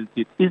آپ کو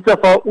ملتی تھی۔ اس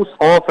دفعہ اس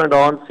آف اینڈ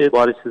آن سے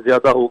بارش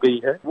زیادہ ہو گئی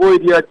ہے۔ وہ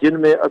ایریا جن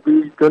میں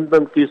ابھی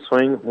گندم کی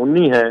سوئنگ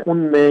ہونی ہے ان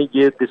میں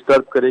یہ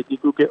ڈسٹرب کرے گی،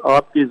 کیونکہ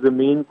آپ کی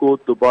زمین کو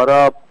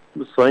دوبارہ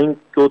سوئنگ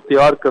کو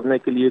تیار کرنے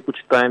کے لیے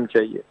کچھ ٹائم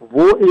چاہیے۔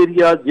 وہ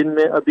ایریا جن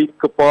میں ابھی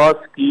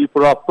کپاس کی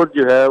پراپر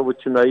جو ہے وہ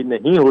چنائی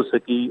نہیں ہو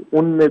سکی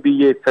ان میں بھی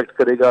یہ افیکٹ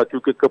کرے گا،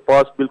 کیونکہ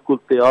کپاس بالکل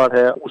تیار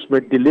ہے، اس میں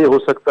ڈیلے ہو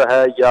سکتا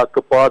ہے یا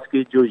کپاس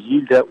کی جو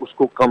ییلڈ ہے اس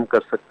کو کم کر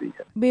سکتی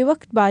ہے۔ بے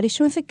وقت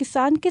بارشوں سے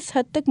کسان کس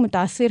حد تک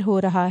متاثر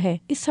ہو رہا ہے،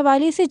 اس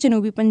حوالے سے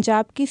جنوبی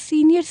پنجاب کے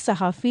سینئر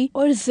صحافی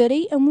اور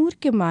زرعی امور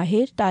کے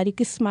ماہر طارق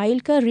اسماعیل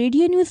کا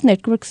ریڈیو نیوز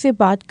نیٹ ورک سے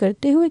بات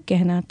کرتے ہوئے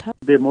کہنا تھا،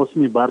 بے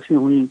موسمی بارشیں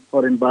ہوئیں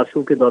اور ان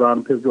بارشوں کے دوران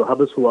پھر جو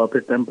حبس ہوا، پھر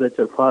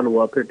ٹیمپریچر فال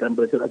ہوا، پھر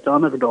ٹیمپریچر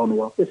اچانک ڈاؤن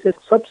ہوا۔ اس سے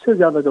سب سے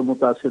زیادہ جو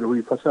متاثر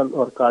ہوئی فصل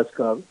اور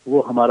کاشتکار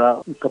وہ ہمارا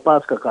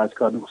کپاس کا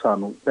کاشتکار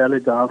نقصان ہو۔ پہلے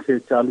جہاں سے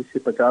 40 سے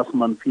 50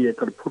 من فی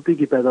ایکڑ پھٹی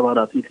کی پیداوار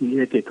آتی تھی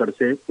ایک ایکڑ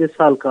سے، اس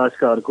سال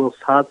کاشتکار کو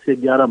 7 سے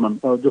 11 من،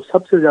 اور جو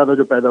سب سے زیادہ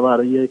جو پیداوار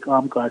رہی ہے ایک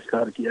عام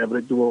کاشتکار کی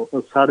ایوریج وہ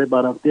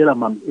 12.5-13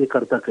 من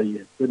ایکڑ تک رہی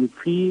ہے، یعنی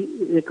فی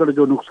ایکڑ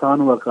جو نقصان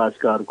ہوا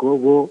کاشتکار کو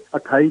وہ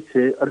 28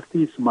 سے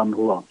 38 من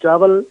ہوا۔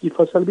 چاول کی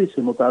فصل بھی اس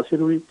سے متاثر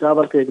ہوئی،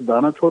 چاول کا ایک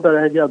دانہ چھوٹا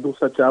رہ گیا،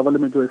 دوسرا چاول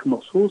میں جو ایک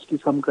مخصوص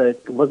قسم کا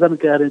ایک وزن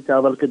کہہ رہے ہیں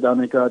چاول کے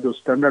دانے کا جو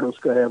سٹینڈرڈ اس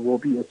کا ہے وہ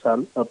بھی اس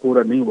سال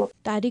پورا نہیں ہوا۔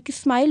 طارق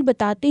اسماعیل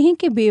بتاتے ہیں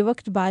کہ بے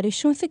وقت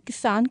بارشوں سے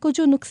کسان کو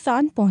جو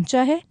نقصان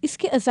پہنچا ہے اس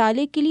کے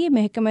ازالے کے لیے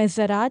محکمہ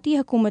زراعت یا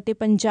حکومت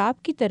پنجاب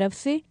کی طرف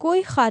سے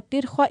کوئی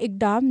خاطر خواہ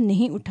اقدام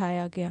نہیں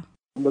اٹھایا گیا۔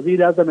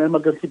 وزیر اعظم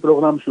ایمرجنسی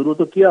پروگرام شروع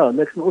تو کیا،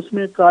 لیکن اس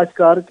میں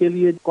کاشتکار کے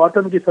لیے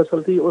کاٹن کی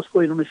فصل تھی اس کو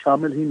انہوں نے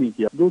شامل ہی نہیں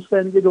کیا۔ دوسرا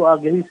ان کے جو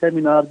آگہی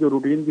سیمینار جو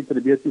روٹین کی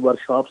تربیتی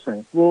ورکشاپس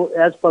ہیں وہ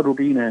ایز پر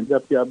روٹین ہیں،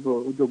 جبکہ اب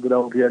جو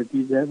گراؤنڈ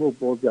ریئلٹیز ہیں وہ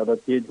بہت زیادہ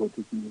تیز ہو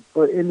چکی ہیں،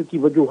 اور ان کی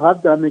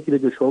وجوہات جاننے کے لیے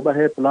جو شعبہ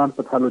ہے پلانٹ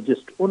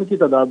پیتھولوجسٹ ان کی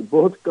تعداد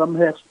بہت کم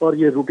ہے، اور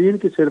یہ روٹین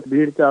کی صرف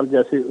بھیڑ چال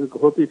جیسے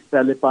ہوتی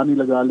پہلے پانی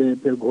لگا لیں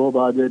پھر گھوب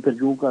آ جائے پھر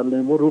یوں کر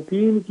لیں، وہ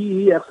روٹین کی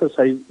ہی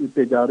ایکسرسائز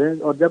پہ جا رہے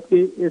ہیں۔ اور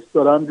جبکہ اس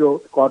دوران جو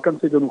کاٹن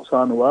سے جو نقصان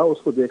ہوا اس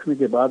کو دیکھنے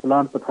کے بعد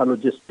پلانٹ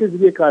پیتھولوجسٹ کے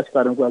ذریعے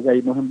کاشتکاروں کو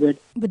آگاہی مہم دیں۔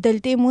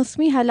 بدلتے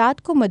موسمی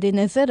حالات کو مد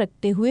نظر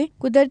رکھتے ہوئے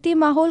قدرتی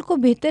ماحول کو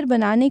بہتر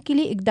بنانے کے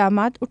لیے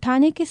اقدامات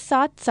اٹھانے کے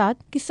ساتھ ساتھ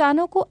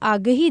کسانوں کو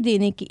آگاہی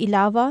دینے کے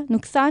علاوہ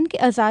نقصان کے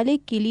ازالے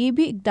کے لیے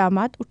بھی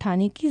اقدامات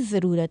اٹھانے کی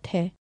ضرورت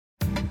ہے۔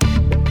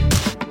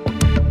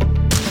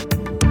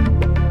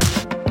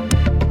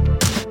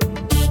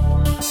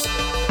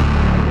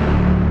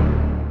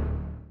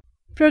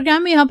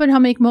 پروگرام میں یہاں پر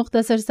ہم ایک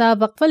مختصر سا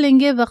وقفہ لیں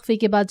گے، وقفے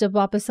کے بعد جب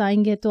واپس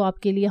آئیں گے تو آپ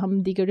کے لیے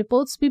ہم دیگر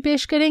رپورٹس بھی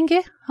پیش کریں گے،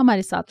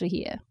 ہمارے ساتھ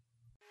رہیے۔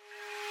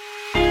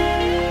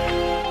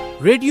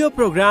 ریڈیو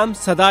پروگرام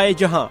صدائے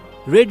جہاں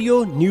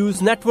ریڈیو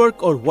نیوز نیٹ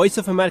ورک اور وائس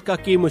آف امریکہ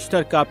کی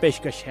مشترکہ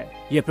پیشکش ہے۔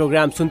 یہ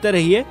پروگرام سنتے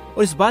رہیے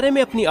اور اس بارے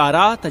میں اپنی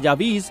آراء،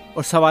 تجاویز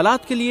اور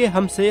سوالات کے لیے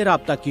ہم سے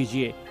رابطہ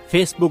کیجیے۔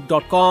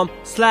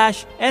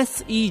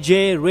 facebook.com/SEJ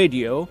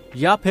Radio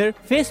یا پھر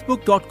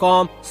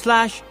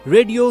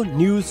facebook.com/Radio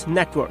News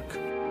Network۔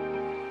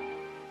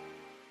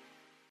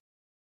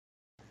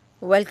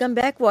 Welcome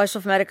back. Voice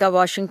of America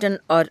Washington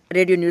اور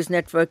ریڈیو نیوز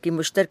نیٹ ورک کی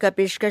مشترکہ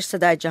پیشکش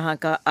صدائے جہاں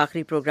کا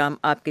آخری پروگرام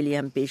آپ کے لیے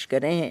ہم پیش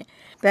کر رہے ہیں۔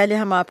 پہلے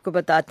ہم آپ کو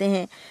بتاتے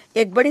ہیں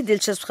ایک بڑی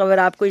دلچسپ خبر.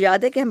 آپ کو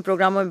یاد ہے کہ ہم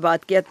پروگراموں میں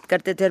بات کیا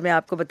کرتے تھے اور میں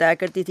آپ کو بتایا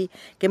کرتی تھی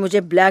کہ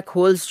مجھے بلیک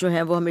ہولز جو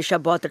ہیں وہ ہمیشہ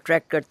بہت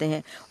اٹریکٹ کرتے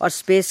ہیں اور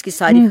اسپیس کی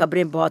ساری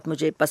خبریں بہت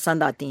مجھے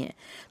پسند آتی ہیں.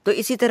 تو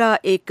اسی طرح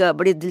ایک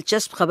بڑی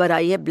دلچسپ خبر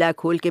آئی ہے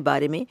بلیک ہول کے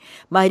بارے میں.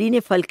 ماہرین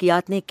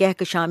فلکیات نے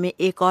کہکشاں میں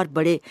ایک اور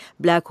بڑے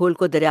بلیک ہول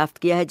کو دریافت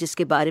کیا ہے جس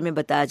کے بارے میں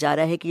بتایا جا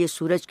رہا ہے کہ یہ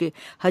سورج کے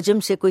حجم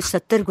سے کوئی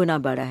 70 گنا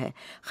بڑا ہے.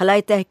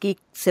 خلائی تحقیق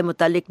سے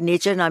متعلق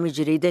نیچر نامی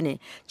جریدے نے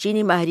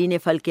چینی ماہرین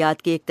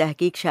فلکیات کی ایک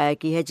تحقیق شائع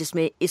کی ہے جس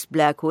میں اس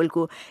بلیک ہول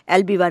کو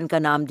LB1 کا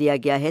نام دیا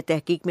گیا ہے.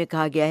 تحقیق میں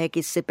کہا گیا ہے کہ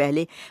اس سے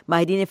پہلے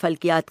ماہرین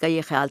فلکیات کا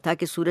یہ خیال تھا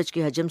کہ سورج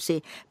کے حجم سے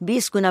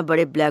 20 گنا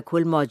بڑے بلیک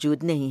ہول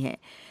موجود نہیں ہیں.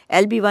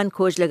 LB1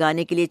 کھوج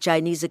لگانے کے لیے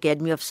چائنیز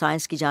اکیڈمی آف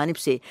سائنس کی جانب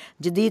سے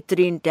جدید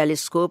ترین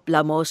ٹیلیسکوپ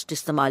لاموسٹ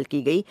استعمال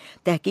کی گئی.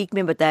 تحقیق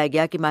میں بتایا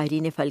گیا کہ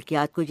ماہرین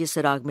فلکیات کو یہ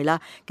سراغ ملا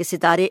کہ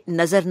ستارے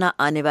نظر نہ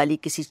آنے والی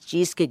کسی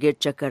چیز کے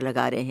گرد چکر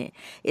لگا رہے ہیں.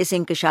 اس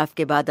انکشاف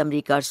کے بعد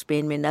امریکہ اور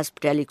اسپین میں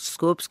نصب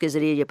ٹیلیسکوپس کے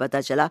ذریعے یہ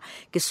پتہ چلا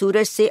کہ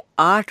سورج سے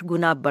 8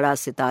 گنا بڑا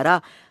ستارہ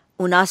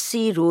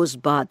 79 روز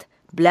بعد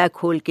بلیک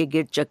ہول کے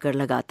گرد چکر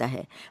لگاتا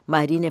ہے.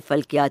 ماہرین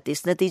فلکیات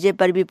اس نتیجے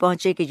پر بھی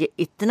پہنچے کہ یہ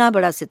اتنا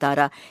بڑا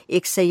ستارہ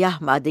ایک سیاہ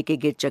مادے کے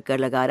گرد چکر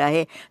لگا رہا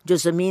ہے جو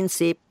زمین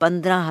سے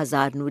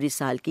 15,000 نوری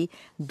سال کی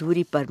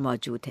دوری پر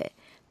موجود ہے.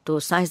 تو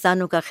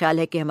سائنسدانوں کا خیال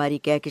ہے کہ ہماری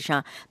کہکشاں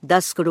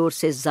 10 کروڑ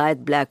سے زائد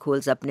بلیک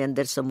ہولز اپنے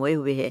اندر سموئے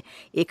ہوئے ہے.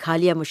 ایک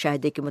حالیہ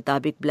مشاہدے کے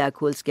مطابق بلیک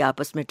ہولز کے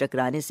آپس میں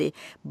ٹکرانے سے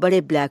بڑے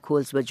بلیک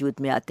ہولز وجود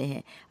میں آتے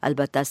ہیں.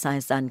 البتہ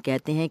سائنسدان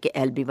کہتے ہیں کہ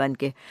LB1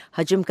 کے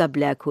حجم کا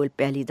بلیک ہول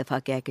پہلی دفعہ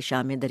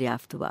کہکشاں میں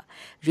دریافت ہوا.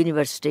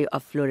 یونیورسٹی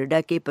آف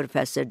فلوریڈا کے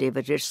پروفیسر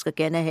ڈیوڈ رٹس کا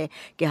کہنا ہے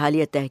کہ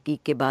حالیہ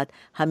تحقیق کے بعد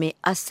ہمیں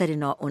اثر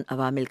نو ان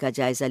عوامل کا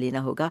جائزہ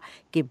لینا ہوگا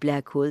کہ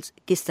بلیک ہولز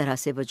کس طرح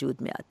سے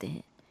وجود میں آتے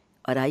ہیں.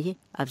 اور آئیے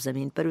اب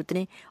زمین پر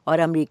اتریں اور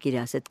امریکی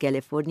ریاست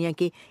کیلیفورنیا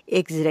کے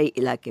ایک زرعی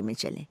علاقے میں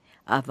چلیں.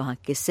 آپ وہاں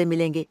کس سے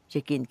ملیں گے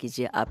یقین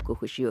کیجیے آپ کو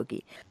خوشی ہوگی.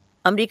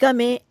 امریکہ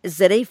میں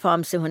زرعی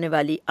فارم سے ہونے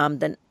والی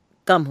آمدن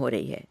کم ہو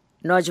رہی ہے.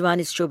 نوجوان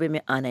اس شعبے میں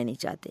آنا ہی نہیں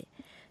چاہتے.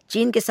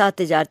 چین کے ساتھ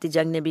تجارتی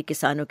جنگ نے بھی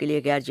کسانوں کے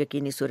لیے غیر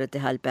یقینی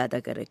صورتحال پیدا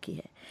کر رکھی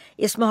ہے.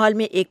 اس ماحول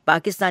میں ایک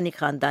پاکستانی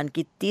خاندان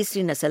کی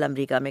تیسری نسل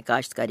امریکہ میں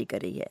کاشتکاری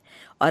کر رہی ہے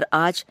اور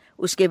آج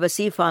اس کے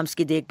وسیع فارمز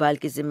کی دیکھ بھال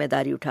کی ذمہ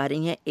داری اٹھا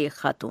رہی ہیں ایک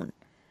خاتون.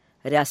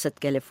 ریاست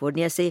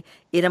کیلیفورنیا سے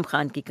ارم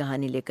خان کی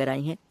کہانی لے کر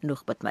آئی ہیں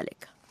نخبت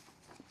ملک.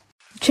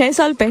 6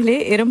 سال پہلے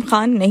ارم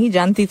خان نہیں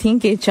جانتی تھیں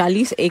کہ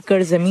 40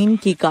 ایکڑ زمین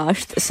کی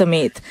کاشت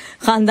سمیت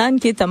خاندان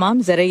کے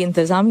تمام زرعی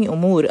انتظامی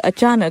امور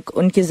اچانک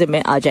ان کے ذمہ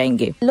آ جائیں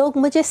گے. لوگ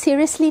مجھے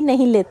سیریسلی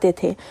نہیں لیتے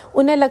تھے.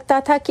 انہیں لگتا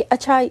تھا کہ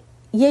اچھا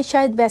یہ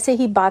شاید ویسے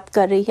ہی بات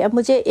کر رہی ہے.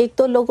 مجھے ایک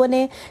دو لوگوں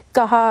نے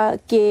کہا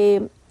کہ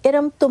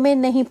ارم تمہیں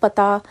نہیں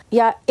پتا،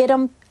 یا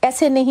ارم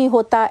ایسے نہیں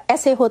ہوتا،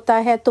 ایسے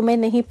ہوتا ہے، تمہیں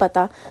نہیں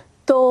پتا.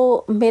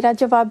 تو میرا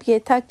جواب یہ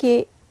تھا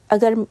کہ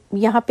اگر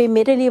یہاں پہ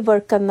میرے لیے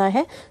ورک کرنا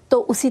ہے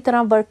تو اسی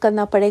طرح ورک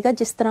کرنا پڑے گا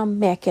جس طرح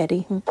میں کہہ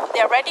رہی ہوں.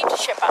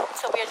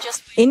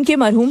 ان کے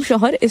مرحوم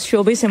شوہر اس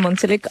شعبے سے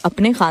منسلک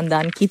اپنے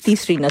خاندان کی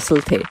تیسری نسل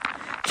تھے.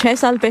 6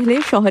 سال پہلے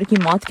شوہر کی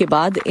موت کے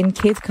بعد ان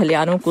کھیت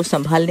کھلیانوں کو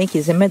سنبھالنے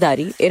کی ذمہ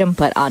داری ارم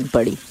پر آن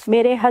پڑی.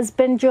 میرے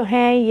ہسبینڈ جو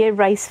ہیں یہ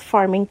رائس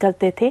فارمنگ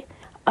کرتے تھے.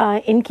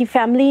 ان کی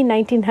فیملی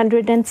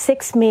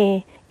 1906 میں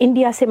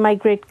انڈیا سے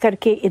مائیگریٹ کر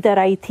کے ادھر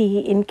آئی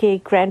تھی. ان کے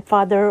گرینڈ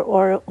فادر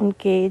اور ان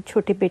کے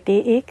چھوٹے بیٹے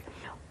ایک.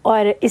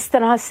 اور اس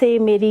طرح سے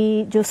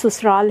میری جو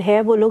سسرال ہے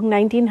وہ لوگ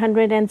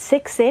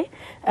 1906 سے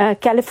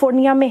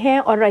کیلیفورنیا میں ہیں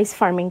اور رائس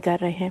فارمنگ کر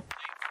رہے ہیں.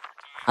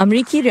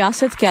 امریکی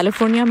ریاست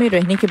کیلیفورنیا میں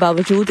رہنے کے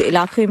باوجود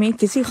علاقے میں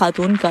کسی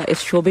خاتون کا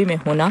اس شعبے میں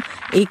ہونا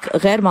ایک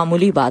غیر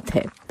معمولی بات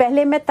ہے.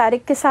 پہلے میں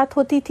طارق کے ساتھ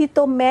ہوتی تھی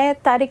تو میں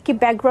طارق کی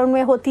بیک گراؤنڈ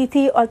میں ہوتی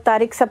تھی اور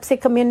طارق سب سے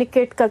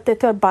کمیونیکیٹ کرتے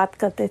تھے اور بات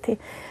کرتے تھے.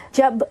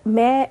 جب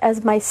میں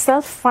ایز مائی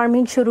سیلف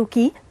فارمنگ شروع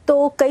کی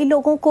تو کئی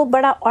لوگوں کو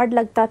بڑا آڈ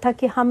لگتا تھا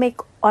کہ ہم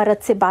ایک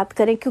عورت سے بات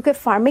کریں، کیونکہ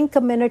فارمنگ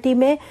کمیونٹی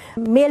میں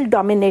میل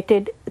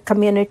ڈومینیٹڈ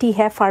کمیونٹی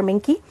ہے فارمنگ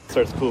کی.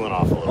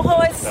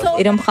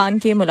 ارم خان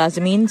کے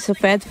ملازمین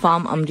سفید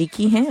فارم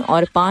امریکی ہیں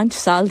اور 5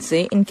 سال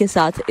سے ان کے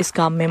ساتھ اس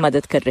کام میں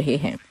مدد کر رہے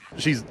ہیں.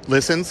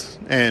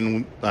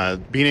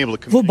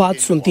 وہ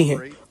بات سنتی ہیں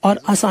اور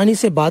آسانی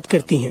سے بات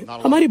کرتی ہیں.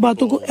 ہماری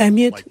باتوں کو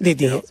اہمیت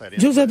دیتی ہیں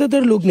جو زیادہ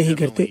تر لوگ نہیں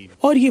کرتے،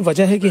 اور یہ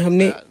وجہ ہے کہ ہم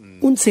نے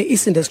ان سے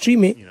اس انڈسٹری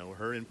میں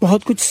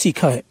بہت کچھ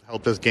سیکھا ہے.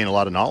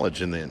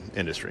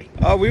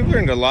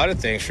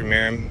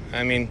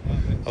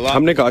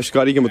 ہم نے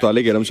کاشتکاری کے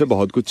متعلق ارم سے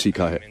بہت کچھ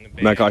سیکھا ہے.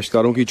 میں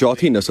کاشتکاروں کی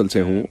 4تھی نسل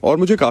سے ہوں اور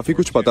مجھے کافی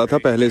کچھ پتا تھا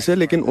پہلے سے،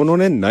 لیکن انہوں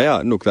نے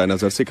نیا نقطہ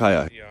نظر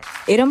سکھایا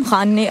ہے. ارم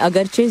خان نے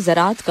اگرچہ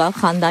زراعت کا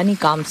خاندانی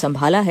کام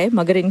سنبھالا ہے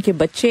مگر ان کے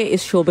بچے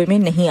اس شعبے میں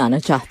نہیں آنا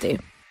چاہتے.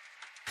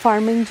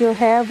 فارمنگ جو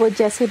ہے وہ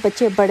جیسے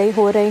بچے بڑے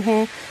ہو رہے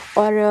ہیں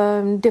اور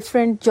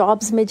ڈفرینٹ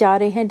جابز میں جا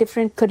رہے ہیں،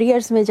 ڈفرینٹ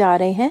کریئرز میں جا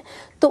رہے ہیں،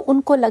 تو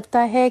ان کو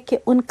لگتا ہے کہ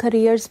ان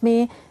کریئرز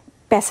میں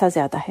پیسہ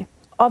زیادہ ہے.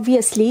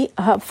 آبویسلی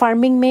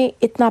فارمنگ میں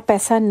اتنا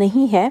پیسہ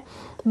نہیں ہے،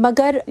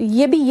 मगर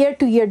ये भी ईयर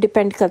टू ईयर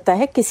डिपेंड करता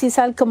है. किसी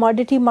साल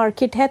कमोडिटी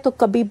मार्केट है तो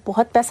कभी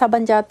बहुत पैसा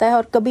बन जाता है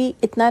और कभी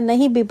इतना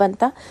नहीं भी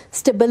बनता,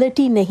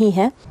 स्टेबिलिटी नहीं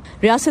है.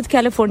 रियासत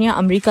कैलिफोर्निया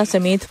अमेरिका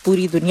समेत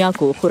पूरी दुनिया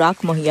को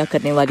खुराक मुहैया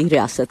करने वाली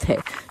रियासत है,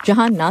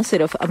 जहां न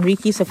सिर्फ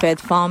अमेरिकी सफ़ेद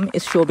फार्म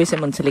इस शोबे से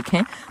मुंसलिक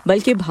हैं,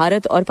 बल्कि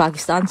भारत और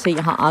पाकिस्तान से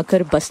यहां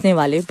आकर बसने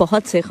वाले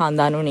बहुत से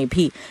ख़ानदानों ने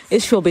भी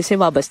इस शोबे से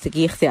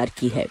वाबस्तगी इख्तियार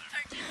की है.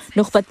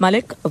 Nukhbat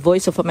Malik,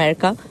 voice of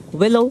America,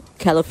 Willow,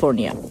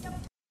 California.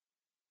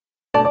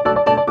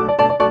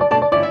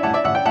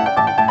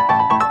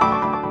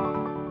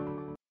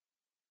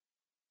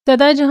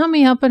 सदा जहां में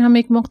यहाँ पर हम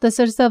एक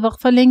मुख्तसर सा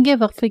वक्फा लेंगे.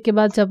 वक्फे के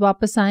बाद जब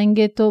वापस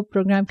आएंगे तो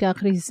प्रोग्राम के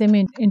आखिरी हिस्से में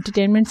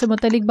एंटरटेनमेंट से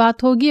मुतालिक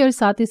बात होगी और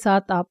साथ ही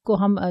साथ आपको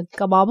हम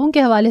कबाबों के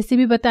हवाले से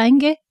भी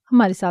बताएंगे.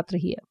 हमारे साथ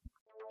रहिए.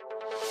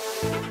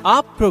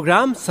 आप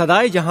प्रोग्राम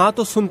सदाए जहां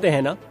तो सुनते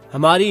हैं ना,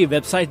 हमारी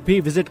वेबसाइट भी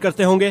विजिट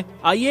करते होंगे.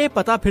 आइए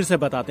पता फिर से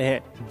बताते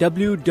हैं,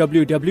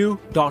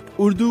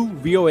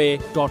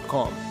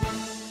 www.urduvoa.com.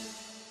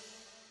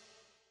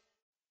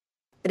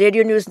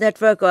 रेडियो न्यूज़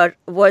नेटवर्क और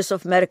वॉइस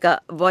ऑफ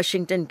अमेरिका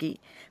वाशिंगटन की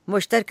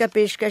मुश्तरका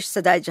पेशकश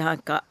सदाए जहां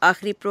का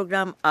आखिरी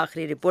प्रोग्राम,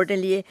 आखिरी रिपोर्टें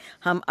लिए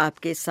हम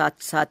आपके साथ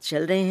साथ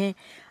चल रहे हैं.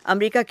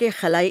 अमेरिका के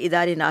खलाई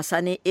इदारे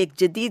नासा ने एक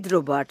जदीद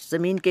रोबोट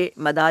ज़मीन के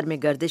मदार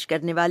में गर्दिश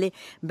करने वाले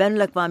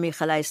बैनुल-अक़वामी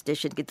खलाई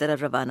स्टेशन की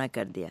तरफ रवाना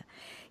कर दिया.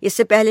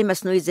 इससे पहले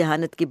मसनूई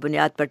ज़हानत की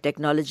बुनियाद पर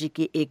टेक्नोलॉजी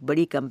की एक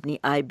बड़ी कंपनी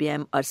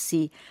IBM और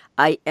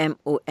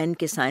CIMON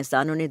के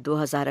साइंसदानों ने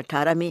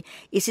 2018 में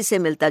इसी से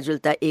मिलता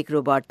जुलता एक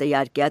रोबोट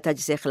तैयार किया था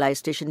जिसे खलाई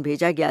स्टेशन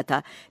भेजा गया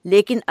था.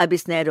 लेकिन अब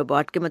इस नए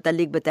रोबोट के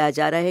मुतालिक बताया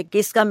जा रहा है कि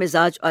इसका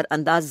मिजाज और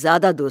अंदाज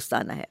ज़्यादा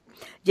दोस्ताना है.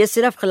 ये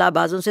सिर्फ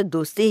खलाबाजों से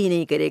दोस्ती ही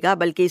नहीं करेगा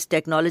बल्कि इस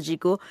टेक्नोलॉजी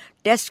को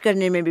टेस्ट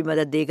करने में भी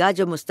मदद देगा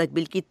जो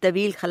मुस्तकबिल की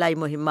तवील खलाई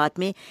मुहिम्मात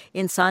में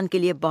इंसान के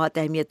लिए बहुत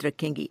अहमियत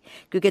रखेंगी,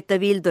 क्योंकि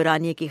तवील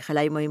दौरानिए की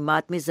खलाई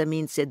मुहिम्मात में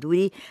ज़मीन से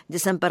दूरी,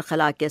 जिस्म पर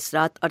खला के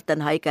असरात और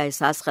तन्हाई का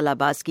एहसास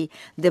खलाबाज की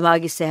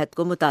दिमागी सेहत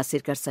को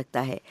मुतासिर कर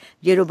सकता है.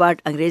 ये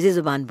रोबोट अंग्रेज़ी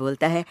ज़ुबान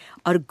बोलता है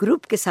और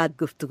ग्रुप के साथ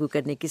गुफ्तगू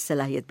करने की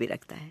सलाहियत भी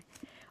रखता है.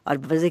 और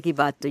मज़े की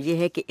बात तो ये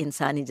है कि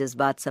इंसानी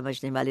जज्बात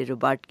समझने वाले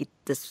रोबोट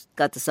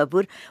का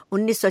तस्वुर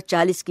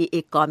 1940 की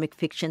एक कॉमिक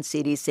फ़िक्शन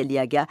सीरीज़ से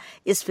लिया गया.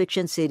 इस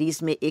फ़िक्शन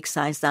सीरीज़ में एक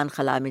साइंसदान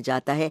खला में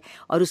जाता है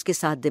और उसके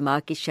साथ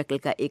दिमाग की शक्ल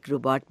का एक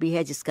रोबोट भी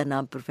है जिसका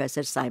नाम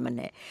प्रोफेसर साइमन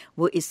है.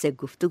 वो इससे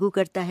गुफ्तगू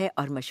करता है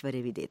और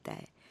मशवरे भी देता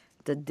है.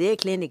 तो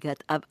देख लें निगहत,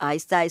 अब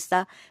आहिस्ता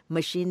आहिस्ता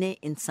मशीनें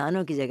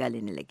इंसानों की जगह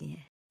लेने लगी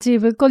हैं. जी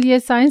बिल्कुल, ये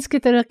साइंस की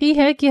तरक्की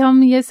है कि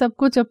हम ये सब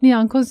कुछ अपनी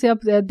आंखों से अब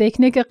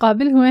देखने के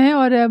काबिल हुए हैं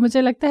और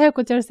मुझे लगता है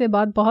कुछ अरसे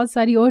बाद बहुत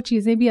सारी और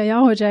चीज़ें भी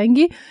अयां हो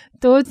जाएंगी.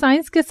 तो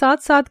साइंस के साथ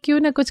साथ क्यों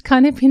ना कुछ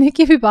खाने पीने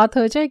की भी बात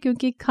हो जाए,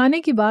 क्योंकि खाने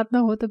की बात ना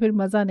हो तो फिर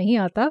मज़ा नहीं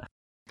आता.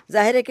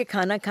 जाहिर है कि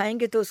खाना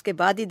खाएंगे तो उसके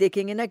बाद ही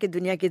देखेंगे ना कि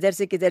दुनिया किधर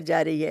से किधर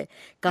जा रही है,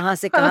 कहाँ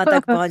से कहाँ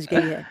तक पहुँच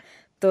गई है.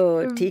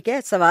 तो ठीक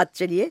है, सवाद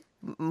चलिए.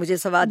 मुझे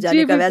सवाद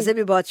जाने का वैसे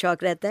भी बहुत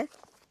शौक रहता है.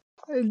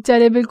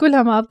 चले बिल्कुल,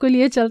 हम आपको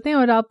लिए चलते हैं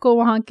और आपको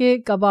वहाँ के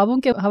कबाबों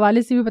के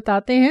हवाले से भी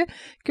बताते हैं,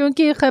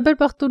 क्योंकि खैबर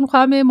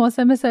पख्तूनख्वा में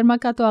मौसम सरमा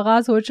का तो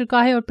आगाज़ हो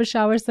चुका है और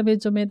पेशावर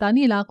समेत जो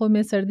मैदानी इलाकों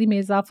में सर्दी में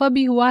इजाफा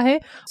भी हुआ है.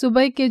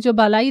 सुबह के जो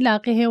बालाई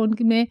इलाके हैं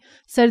उनमें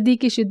सर्दी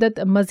की शिद्दत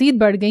मज़ीद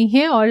बढ़ गई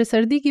है. और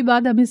सर्दी की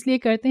बात हम इसलिए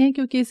करते हैं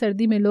क्योंकि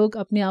सर्दी में लोग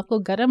अपने आप को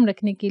गर्म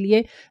रखने के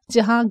लिए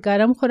जहाँ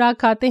गर्म खुराक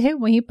खाते हैं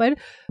वहीं पर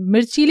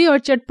मिर्चीले और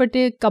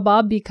चटपटे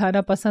कबाब भी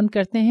खाना पसंद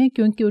करते हैं,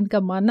 क्योंकि उनका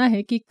मानना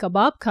है कि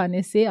कबाब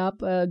खाने से आप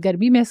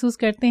गर्मी महसूस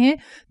करते हैं.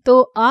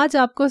 तो आज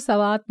आपको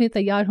सवाद में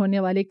तैयार होने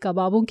वाले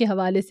कबाबों के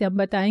हवाले से हम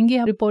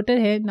बताएंगे. रिपोर्टर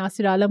है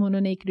नासिर आलम,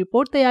 उन्होंने एक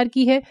रिपोर्ट तैयार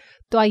की है,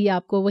 तो आइए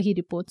आपको वही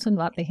रिपोर्ट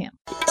सुनवाते हैं.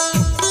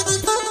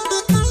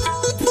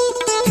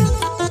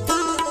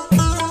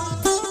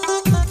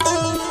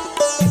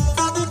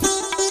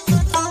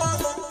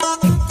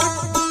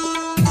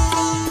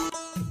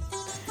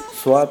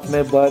 स्वात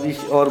में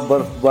बारिश और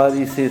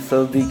बर्फबारी से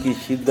सर्दी की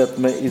शिद्दत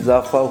में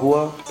इजाफा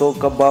हुआ तो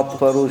कबाब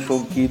फरोशों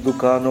की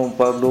दुकानों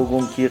पर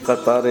लोगों की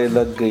कतारें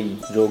लग गई,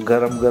 जो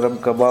गरम गरम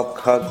कबाब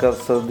खाकर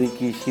सर्दी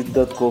की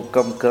शिद्दत को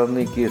कम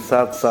करने के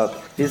साथ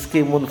साथ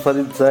इसके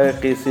मुनफरिद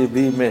जायके से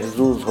भी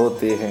महजूज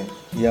होते हैं.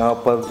 यहाँ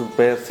पर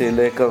दोपहर से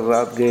लेकर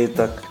रात गए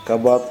तक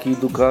कबाब की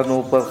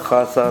दुकानों पर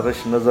खासा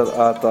रश नज़र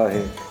आता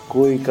है.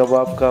 कोई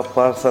कबाब का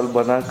पार्सल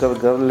बनाकर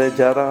घर ले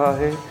जा रहा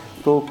है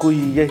तो कोई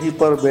यहीं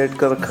पर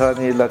बैठकर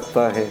खाने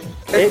लगता है.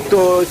 एक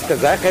तो इसका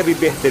जायका भी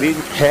बेहतरीन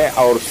है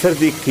और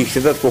सर्दी की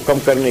शिद्दत को कम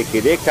करने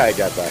के लिए खाया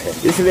जाता है,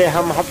 इसलिए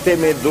हम हफ्ते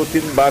में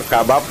 2-3 बार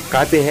कबाब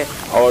खाते हैं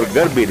और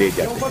घर भी ले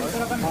जाते हैं.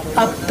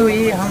 अब तो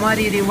ये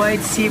हमारी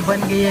रिवायत सी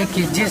बन गई है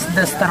कि जिस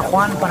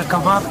दस्तरख्वान पर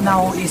कबाब ना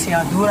हो इसे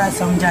अधूरा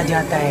समझा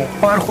जाता है,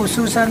 और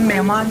खुसूसन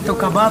मेहमान तो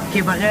कबाब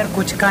के बगैर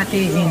कुछ खाते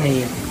ही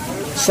नहीं है.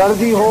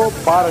 सर्दी हो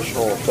बारिश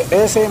हो तो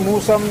ऐसे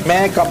मौसम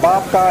में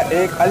कबाब का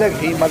एक अलग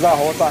ही मज़ा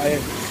होता है.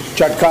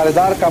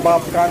 चटकारेदार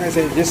कबाब खाने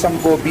से जिस्म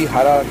को भी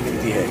हरारत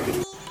मिलती है.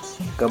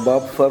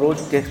 कबाब फरोश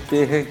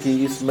कहते हैं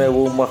कि इसमें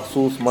वो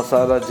मखसूस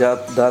मसाला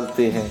जात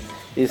डालते हैं,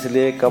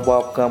 इसलिए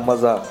कबाब का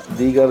मज़ा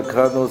दीगर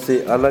खानों से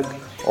अलग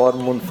और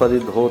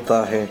मुनफरिद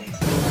होता है.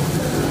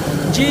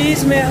 جی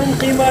اس میں ہم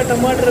قیمہ،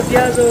 ٹماٹر،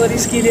 پیاز اور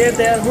اس کی دیر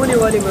تیار ہونے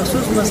والے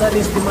مخصوص مسالے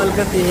استعمال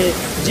کرتے ہیں،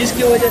 جس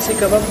کی وجہ سے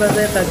کباب کا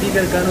ذائقہ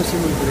دیگر کھانوں سے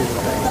منفرد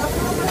ہوتا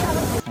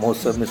ہے۔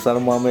 موسم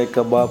سرما میں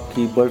کباب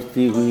کی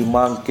بڑھتی ہوئی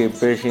مانگ کے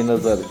پیش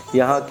نظر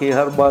یہاں کے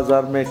ہر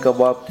بازار میں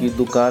کباب کی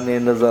دکانیں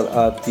نظر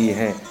آتی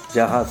ہیں،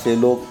 جہاں سے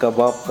لوگ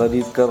کباب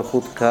خرید کر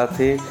خود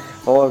کھاتے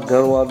اور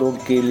گھر والوں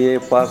کے لیے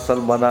پارسل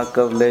بنا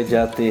کر لے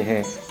جاتے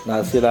ہیں۔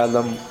 Nasir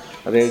Alam,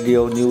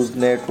 radio news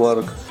net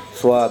work,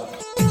 Swat.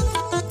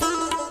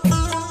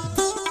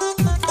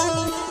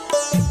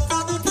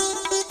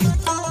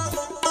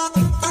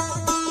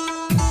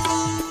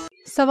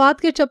 Swat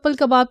کے چپل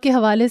کباب کے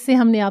حوالے سے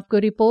ہم نے آپ کو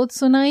رپورٹ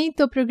سنائی۔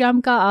 تو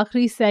پروگرام کا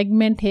آخری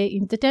سیگمنٹ ہے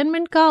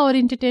انٹرٹینمنٹ کا، اور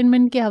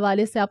انٹرٹینمنٹ کے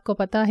حوالے سے آپ کو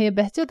پتا ہے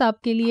بہجت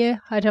آپ کے لیے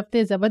ہر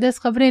ہفتے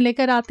زبردست خبریں لے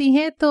کر آتی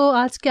ہیں، تو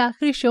آج کے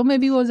آخری شو میں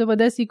بھی وہ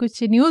زبردست ہی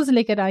کچھ نیوز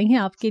لے کر آئی ہیں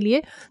آپ کے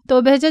لیے۔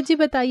 تو بہجت جی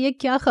بتائیے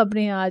کیا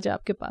خبریں ہیں آج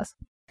آپ کے پاس؟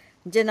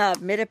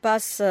 جناب میرے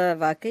پاس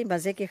واقعی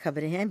مزے کی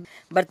خبریں ہیں۔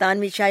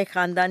 برطانوی شاہی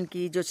خاندان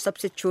کی جو سب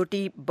سے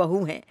چھوٹی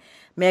بہو ہیں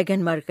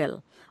میگن مرکل،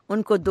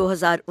 ان کو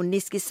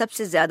 2019 کی سب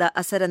سے زیادہ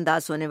اثر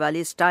انداز ہونے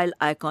والی سٹائل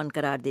آئیکن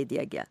قرار دے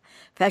دیا گیا۔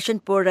 فیشن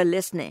پورٹل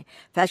لسٹ نے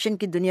فیشن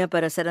کی دنیا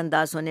پر اثر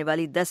انداز ہونے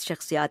والی 10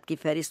 شخصیات کی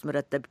فہرست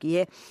مرتب کی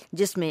ہے،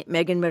 جس میں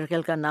میگن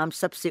مرکل کا نام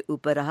سب سے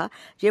اوپر رہا۔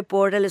 یہ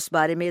پورٹل اس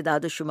بارے میں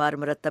اعداد و شمار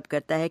مرتب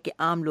کرتا ہے کہ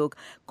عام لوگ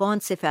کون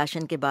سے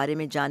فیشن کے بارے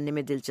میں جاننے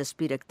میں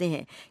دلچسپی رکھتے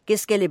ہیں،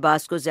 کس کے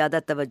لباس کو زیادہ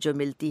توجہ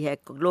ملتی ہے،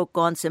 لوگ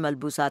کون سے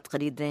ملبوسات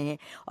خرید رہے ہیں،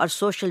 اور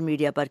سوشل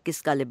میڈیا پر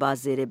کس کا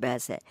لباس زیر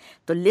بحث ہے۔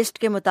 تو لسٹ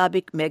کے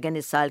مطابق میگن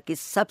اس سال کی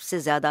سب سے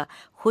زیادہ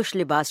خوش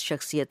لباس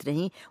شخصیت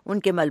رہیں۔ ان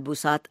کے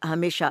ملبوسات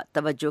ہمیشہ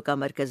توجہ کا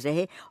مرکز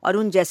رہے اور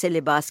ان جیسے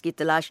لباس کی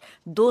تلاش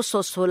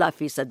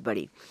 216%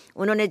 بڑھی۔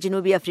 انہوں نے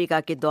جنوبی افریقہ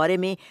کے دورے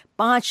میں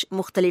 5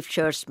 مختلف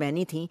شرٹس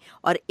پہنی تھیں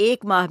اور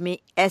ایک ماہ میں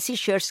ایسی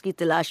شرٹس کی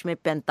تلاش میں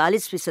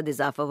 45%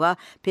 اضافہ ہوا۔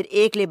 پھر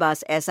ایک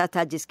لباس ایسا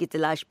تھا جس کی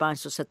تلاش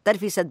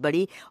 570%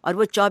 بڑھی اور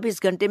وہ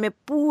 24 گھنٹے میں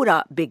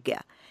پورا بک گیا۔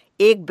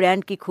 ایک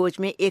برانڈ کی کھوج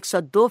میں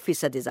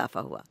 102% اضافہ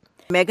ہوا۔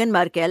 میگن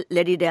مارکل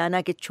لیڈی ڈیانا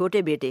کے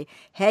چھوٹے بیٹے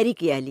ہیری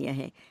کی اہلیہ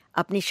ہیں۔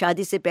 اپنی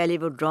شادی سے پہلے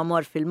وہ ڈراموں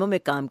اور فلموں میں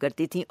کام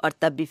کرتی تھیں اور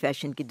تب بھی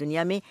فیشن کی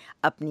دنیا میں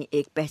اپنی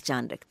ایک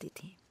پہچان رکھتی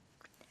تھیں۔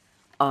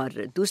 اور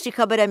دوسری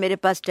خبر ہے میرے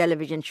پاس، ٹیلی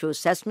ویژن شو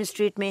سیسمی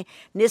اسٹریٹ میں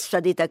نصف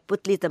صدی تک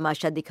پتلی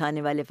تماشا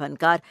دکھانے والے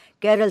فنکار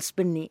کیرل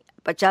سپنی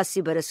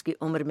 85 برس کی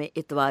عمر میں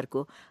اتوار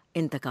کو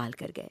انتقال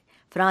کر گئے۔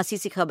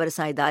 فرانسیسی خبر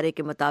رساں ادارے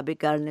کے مطابق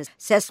کیرل نے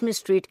سیسمی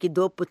اسٹریٹ کی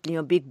 2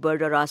 پتلیوں بگ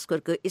برڈ اور آسکر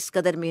کو اس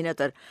قدر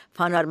محنت اور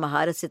فن اور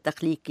مہارت سے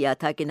تخلیق کیا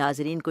تھا کہ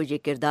ناظرین کو یہ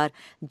کردار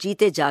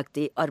جیتے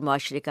جاگتے اور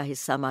معاشرے کا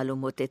حصہ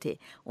معلوم ہوتے تھے۔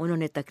 انہوں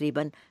نے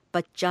تقریباً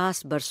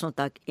 50 برسوں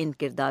تک ان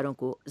کرداروں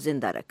کو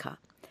زندہ رکھا۔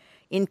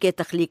 ان کے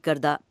تخلیق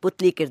کردہ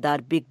پتلی کردار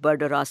بگ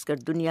برڈ اور آسکر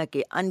دنیا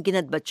کے ان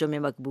گنت بچوں میں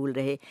مقبول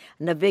رہے۔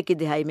 90 کی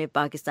دہائی میں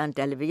پاکستان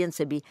ٹیلی ویژن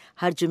سے بھی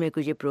ہر جمعے کو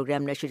یہ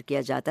پروگرام نشر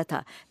کیا جاتا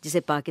تھا، جسے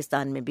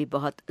پاکستان میں بھی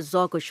بہت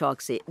ذوق و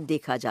شوق سے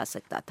دیکھا جا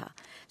سکتا تھا۔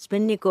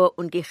 سپنی کو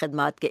ان کی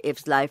خدمات کے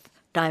ایوز لائف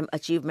ٹائم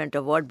اچیومنٹ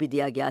ایوارڈ بھی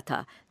دیا گیا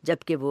تھا،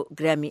 جبکہ وہ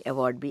گریمی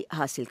ایوارڈ بھی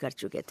حاصل کر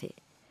چکے تھے۔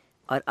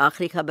 اور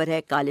آخری خبر ہے،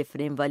 کالے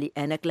فریم والی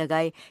اینک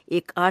لگائے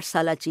ایک 8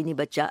 سالہ چینی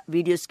بچہ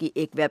ویڈیوز کی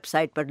ایک ویب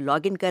سائٹ پر لاگ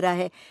ان کرا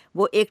ہے۔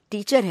 وہ ایک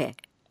ٹیچر ہے،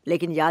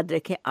 لیکن یاد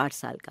رکھیں 8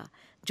 سال کا،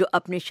 جو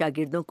اپنے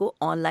شاگردوں کو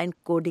آن لائن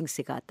کوڈنگ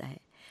سکھاتا ہے۔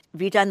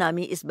 ویٹا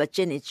نامی اس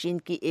بچے نے چین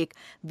کی ایک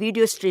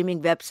ویڈیو سٹریمنگ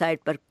ویب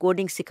سائٹ پر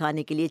کوڈنگ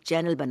سکھانے کے لیے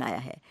چینل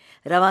بنایا ہے۔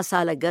 رواں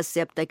سال اگست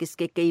سے اب تک اس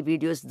کے کئی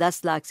ویڈیوز 10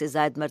 لاکھ سے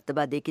زائد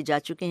مرتبہ دیکھے جا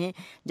چکے ہیں،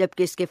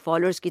 جبکہ اس کے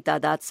فالوورز کی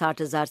تعداد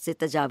 60,000 سے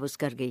تجاوز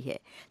کر گئی ہے۔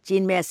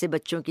 چین میں ایسے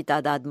بچوں کی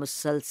تعداد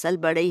مسلسل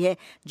بڑھ رہی ہے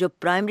جو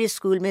پرائمری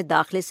اسکول میں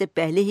داخلے سے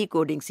پہلے ہی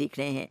کوڈنگ سیکھ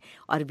رہے ہیں،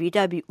 اور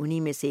ویٹا بھی انہی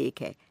میں سے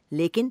ایک ہے۔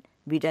 لیکن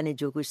ویٹا نے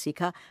جو کچھ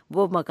سیکھا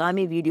وہ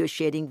مقامی ویڈیو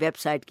شیئرنگ ویب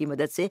سائٹ کی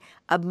مدد سے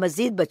اب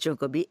مزید بچوں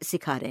کو بھی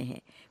سکھا رہے ہیں۔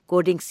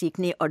 کوڈنگ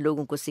سیکھنے اور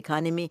لوگوں کو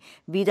سکھانے میں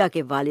ویٹا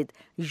کے والد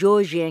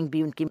یو ژینگ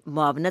بھی ان کی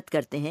معاونت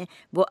کرتے ہیں۔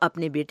 وہ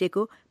اپنے بیٹے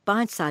کو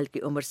 5 سال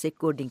کی عمر سے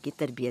کوڈنگ کی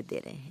تربیت دے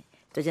رہے ہیں۔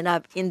 تو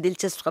جناب ان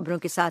دلچسپ خبروں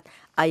کے ساتھ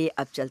آئیے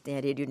اب چلتے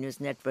ہیں ریڈیو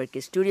نیوز نیٹ ورک کے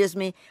اسٹوڈیوز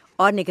میں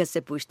اور نگہت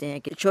سے پوچھتے ہیں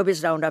کہ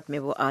شوبز راؤنڈ اپ میں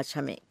وہ آج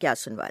ہمیں کیا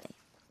سنوا رہے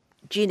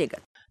ہیں۔ جی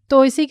نگہت۔ تو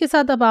اسی کے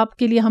ساتھ اب آپ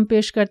کے لیے ہم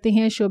پیش کرتے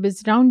ہیں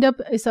شوبز راؤنڈ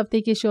اپ۔ اس ہفتے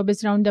کے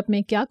شوبز راؤنڈ اپ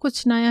میں کیا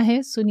کچھ نیا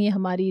ہے، سنیے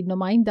ہماری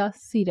نمائندہ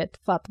سیرت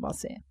فاطمہ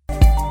سے۔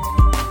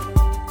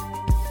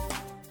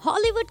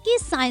 ہالی ووڈ کی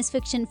science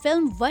fiction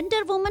film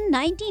Wonder Woman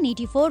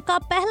 1984 کا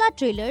پہلا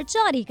ٹریلر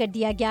جاری کر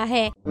دیا گیا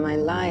ہے۔ My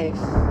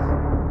life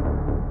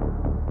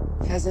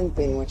hasn't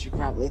been what you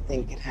probably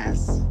think it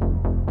has.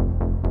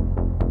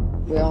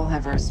 We all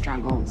have our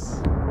struggles.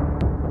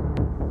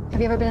 Have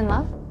you ever been in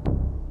love?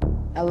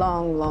 A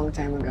long, long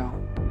time ago.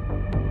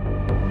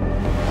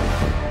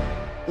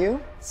 You?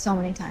 So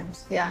many times,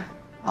 yeah.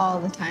 All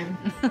the time.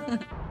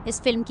 इस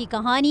film की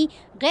कहानी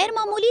गैर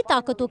मामूली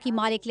ताकतों की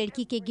मालिक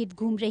लड़की के गिर्द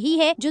घूम रही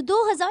है, जो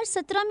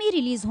 2017 में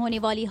रिलीज होने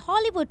वाली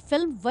हॉलीवुड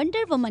फिल्म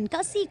वंडर वुमन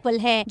का सीक्वल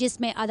है,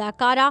 जिसमें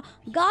अदाकारा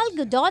गाल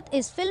गडोट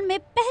इस फिल्म में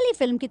पहली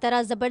फिल्म की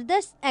तरह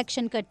जबरदस्त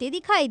एक्शन करते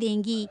दिखाई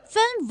देंगी।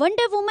 फिल्म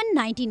वंडर वुमन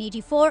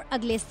 1984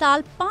 अगले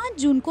साल 5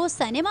 जून को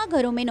सिनेमा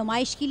घरों में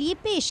नुमाइश के लिए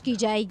पेश की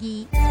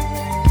जाएगी।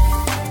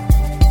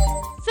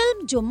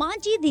 Film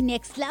Jumanji the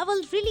next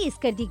level release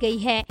कर दी गई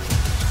है।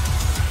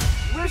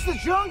 Where's the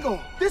jungle?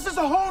 This is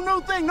a whole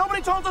new thing.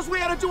 Nobody told us we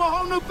had to do a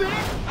whole new thing.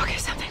 Okay,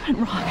 something went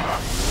wrong.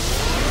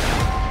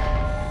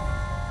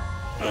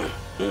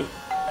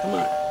 Come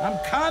on. I'm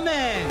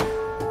coming.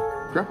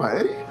 Grandpa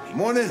Eddie?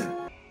 Morning.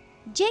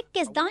 Jack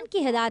केस्दान की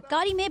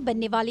हिदायतकारी में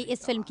बनने वाली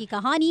इस film की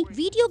कहानी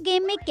video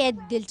game में कैद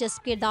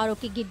दिलचस्प किरदारों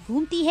के गिर्द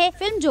घूमती है।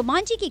 फिल्म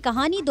जुमांजी की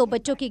कहानी 2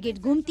 बच्चों के गिर्द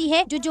घूमती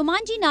है, जो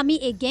जुमांजी नामी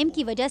एक गेम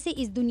की वजह से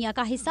इस दुनिया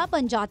का हिस्सा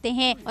बन जाते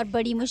हैं और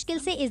बड़ी मुश्किल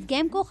से इस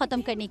गेम को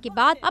खत्म करने के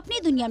बाद अपनी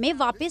दुनिया में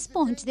वापस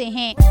पहुंचते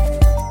हैं।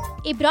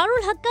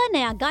 इब्रारुल हक का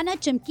नया गाना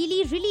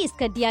चमकीली रिलीज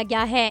कर दिया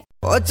गया है।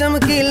 ओ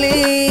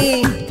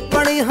चमकीली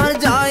बड़ी हर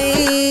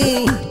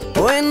जाई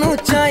ओए नु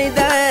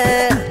चाहिदे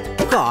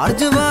घर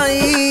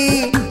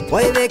जवाई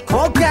ओए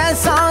देखो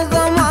कैसा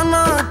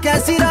जमाना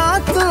कैसी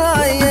रात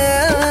आई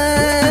है,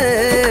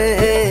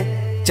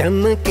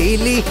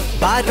 चमकीली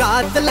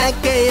बारात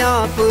लेके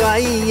आप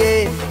आइए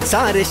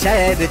सारे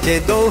शहर च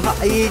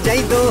दोहाई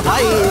जय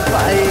दोहाई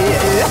पाई,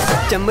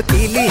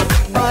 चमकीली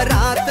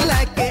बारात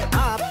लेके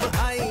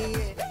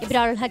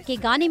इब्रारुल हक के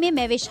गाने में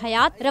महविश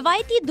हयात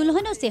रवायती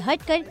दुल्हनों से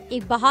हटकर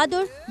एक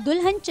बहादुर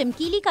दुल्हन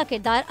चमकीली का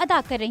किरदार अदा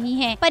कर रही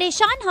हैं।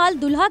 परेशान हाल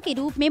दुल्हा के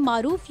रूप में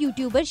मारूफ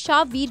यूट्यूबर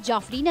शाहवीर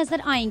जाफरी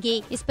नजर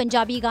आएंगे। इस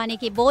पंजाबी गाने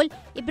के बोल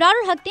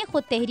इब्रारुल हक ने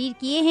खुद तहरीर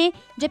किए हैं,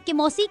 जबकि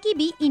मौसीकी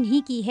भी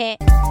इन्हीं की है।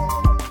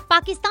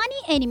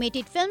 पाकिस्तानी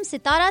एनिमेटेड फिल्म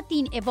सितारा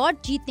 3 अवार्ड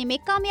जीतने में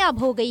कामयाब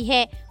हो गई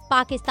है।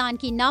 पाकिस्तान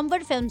की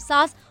नामवर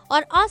फिल्मसाज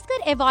और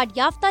ऑस्कर अवार्ड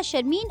याफ्ता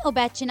शर्मीन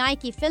उबैद चिनाई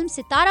की फिल्म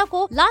सितारा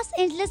को लॉस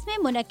एंजलिस में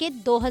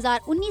मुनक्किद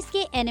 2019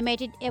 के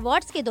एनिमेटेड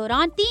अवार्ड्स के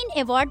दौरान 3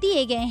 अवार्ड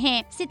दिए गए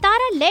हैं।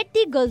 सितारा लेट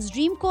द गर्ल्स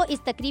ड्रीम को इस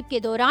तकरीब के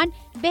दौरान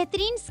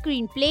बेहतरीन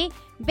स्क्रीन प्ले,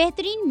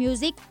 बेहतरीन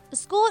म्यूजिक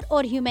स्कोर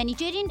और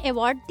ह्यूमैनिटेरियन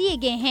अवार्ड दिए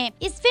गए हैं।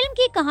 इस फिल्म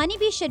की कहानी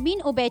भी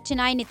शर्मीन उबैद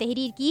चिनाई ने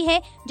तहरीर की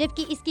है,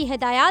 जबकि इसकी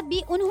हिदायत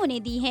भी उन्होंने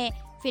दी है।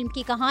 फिल्म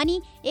की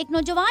कहानी एक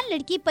नौजवान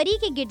लड़की परी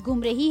के गिर्द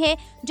घूम रही है,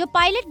 जो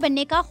पायलट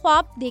बनने का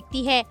ख्वाब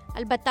देखती है।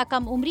 अलबत्ता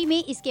कम उम्री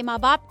में इसके माँ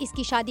बाप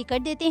इसकी शादी कर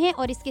देते हैं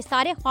और इसके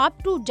सारे ख्वाब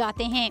टूट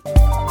जाते हैं।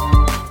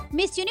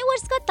 मिस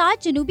यूनिवर्स का ताज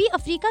जनूबी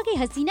अफ्रीका के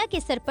हसीना के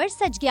सर पर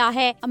सज गया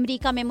है।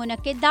 अमेरिका में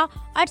मुनक्किदा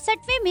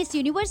 68वें मिस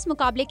यूनिवर्स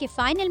मुकाबले के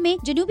फाइनल में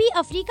जनूबी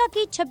अफ्रीका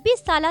की 26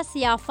 साला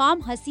सियाह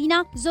फाम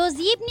हसीना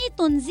जोजीबनी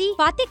तुनजी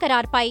फातेह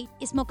करार पाई।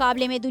 इस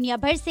मुकाबले में दुनिया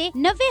भर से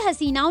 90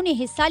 हसीनाओं ने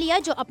हिस्सा लिया,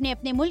 जो अपने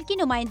अपने मुल्क की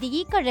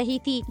नुमाइंदगी कर रही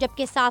थी,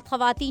 जबकि 7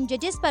 खवातीन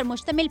जजेस पर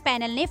मुश्तमिल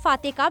पैनल ने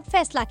फातेह का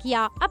फैसला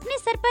किया। अपने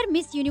सर पर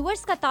मिस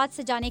यूनिवर्स का ताज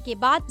सजाने के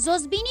बाद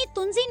जोजबीनी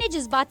तुनजी ने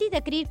जज्बाती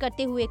तकरीर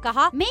करते हुए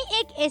कहा, मैं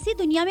एक ऐसी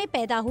दुनिया में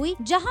पैदा हुई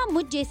जहाँ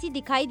मुझ जैसी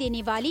दिखाई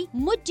देने वाली,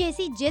 मुझ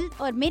जैसी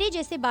जिल्द और मेरे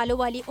जैसे बालों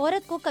वाली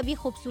औरत को कभी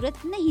खूबसूरत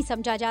नहीं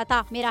समझा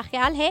जाता। मेरा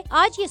ख्याल है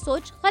आज ये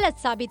सोच गलत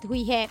साबित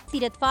हुई है।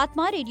 सीरत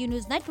Fatima, radio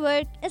news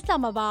network,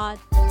 Islamabad.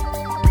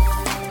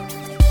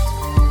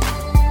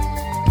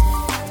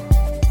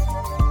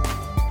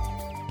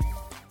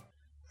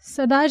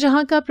 सदा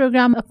जहां का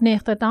प्रोग्राम अपने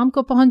अख्ताम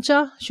को पहुंचा।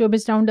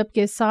 शोबिस राउंडअप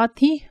के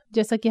साथ ही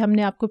जैसा कि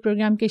हमने आपको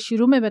प्रोग्राम के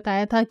शुरू में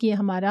बताया था कि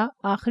हमारा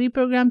आखिरी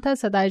प्रोग्राम था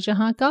सदा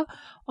जहां का,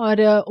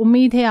 और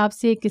उम्मीद है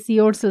आपसे किसी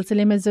और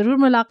सिलसिले में ज़रूर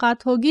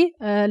मुलाकात होगी।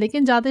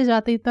 लेकिन जाते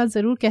जाते इतना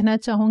ज़रूर कहना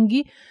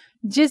चाहूँगी,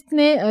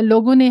 जितने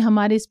लोगों ने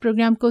हमारे इस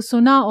प्रोग्राम को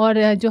सुना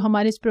और जो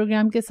हमारे इस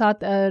प्रोग्राम के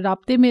साथ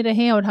राब्ते में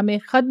रहे और हमें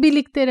ख़त भी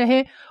लिखते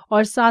रहे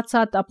और साथ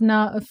साथ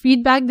अपना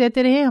फीडबैक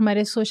देते रहे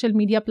हमारे सोशल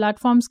मीडिया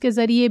प्लेटफॉर्म्स के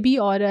ज़रिए भी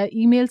और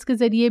ईमेल्स के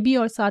ज़रिए भी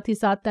और साथ ही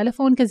साथ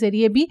टेलीफोन के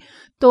ज़रिए भी,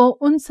 तो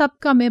उन सब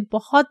का मैं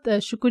बहुत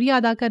शुक्रिया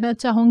अदा करना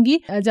चाहूँगी।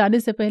 जाने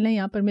से पहले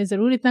यहाँ पर मैं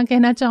ज़रूर इतना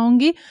कहना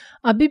चाहूँगी,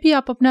 अभी भी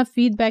आप अपना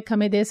फीडबैक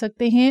हमें दे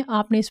सकते हैं।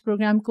 आपने इस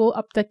प्रोग्राम को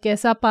अब तक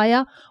कैसा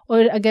पाया,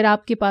 और अगर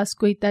आपके पास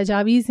कोई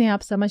तजावीज़ हैं,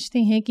 आप समझते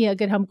हैं कि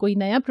अगर हम कोई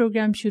नया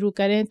प्रोग्राम शुरू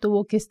करें तो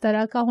वो किस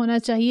तरह का होना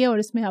चाहिए और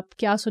इसमें आप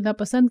क्या सुनना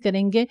पसंद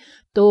करेंगे,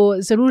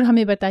 तो ज़रूर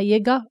हमें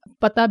बताइएगा।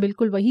 पता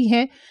बिल्कुल वही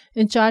है,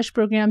 इंचार्ज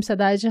प्रोग्राम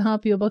सदाए जहां,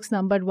 पीओ बॉक्स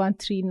नंबर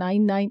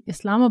 1399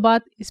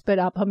 इस्लामाबाद। इस पर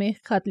आप हमें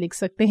ख़त लिख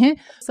सकते हैं।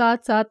 साथ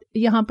साथ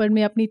यहाँ पर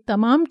मैं अपनी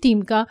तमाम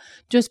टीम का,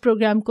 जो इस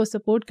प्रोग्राम को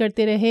सपोर्ट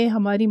करते रहे,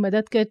 हमारी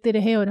मदद करते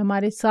रहे और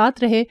हमारे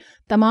साथ रहे,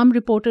 तमाम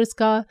रिपोर्टर्स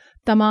का,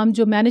 तमाम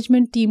जो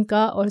मैनेजमेंट टीम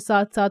का और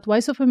साथ साथ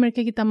वॉइस ऑफ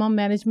अमेरिका की तमाम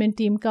मैनेजमेंट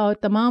टीम का और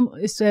तमाम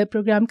इस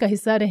प्रोग्राम का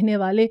हिस्सा रहने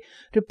वाले,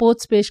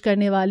 रिपोर्ट्स पेश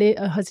करने वाले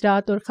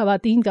हजरात और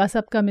ख़वातीन का,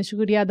 सबका मैं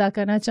शुक्रिया अदा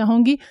करना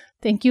चाहूँगी।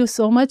 Thank you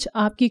so much.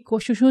 आपकी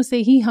कोशिशों से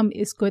ही हम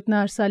इसको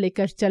इतना अरसा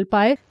लेकर चल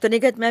पाए. तो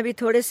निगत, मैं भी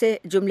थोड़े से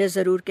जुमले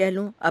ज़रूर कह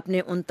लूँ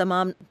अपने उन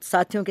तमाम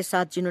साथियों के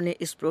साथ जिन्होंने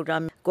इस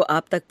प्रोग्राम को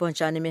आप तक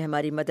पहुँचाने में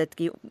हमारी मदद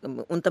की.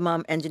 उन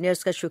तमाम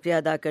इंजीनियर्स का शुक्रिया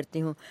अदा करती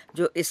हूँ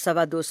जो इस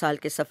 2.25 साल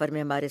के सफ़र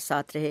में हमारे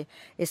साथ रहे.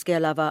 इसके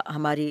अलावा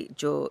हमारी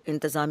जो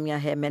इंतज़ामिया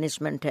है,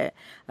 मैनेजमेंट है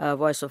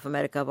वॉइस ऑफ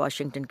अमेरिका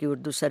वाशिंगटन की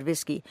उर्दू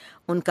सर्विस की,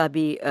 उनका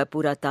भी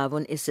पूरा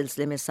ताउन इस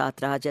सिलसिले में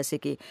साथ रहा. जैसे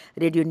कि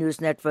रेडियो न्यूज़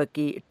नेटवर्क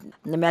की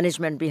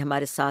मैनेजमेंट भी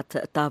हमारे साथ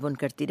ताउन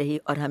करती रही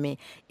और हमें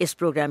इस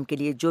प्रोग्राम के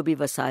लिए जो भी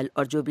वसाइल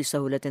और जो भी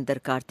सहूलतें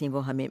दरकार थीं वो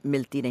हमें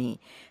मिलती रहीं.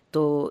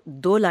 तो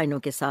 2 लाइनों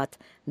के साथ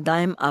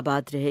दायम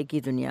आबाद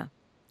रहेगी दुनिया,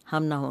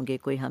 हम ना होंगे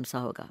कोई हमसा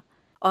होगा.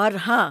 और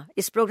हाँ,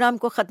 इस प्रोग्राम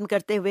को ख़त्म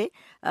करते हुए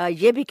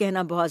ये भी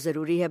कहना बहुत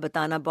ज़रूरी है,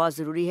 बताना बहुत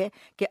ज़रूरी है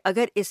कि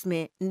अगर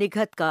इसमें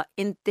निगहत का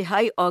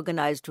इंतहाई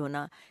ऑर्गेनाइज्ड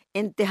होना,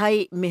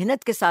 इंतहाई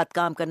मेहनत के साथ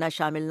काम करना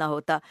शामिल ना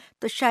होता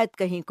तो शायद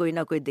कहीं कोई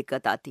ना कोई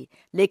दिक्कत आती.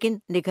 लेकिन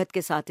निगहत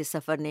के साथ इस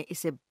सफ़र ने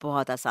इसे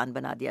बहुत आसान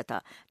बना दिया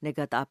था.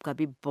 निगहत, आपका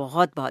भी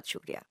बहुत बहुत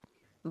शुक्रिया,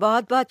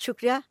 बहुत बहुत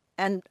शुक्रिया.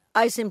 And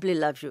I simply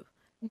love you.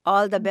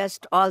 All the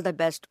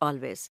best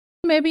always.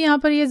 मैं भी यहाँ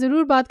पर ये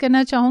ज़रूर बात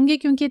करना चाहूँगी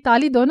क्योंकि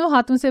ताली दोनों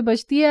हाथों से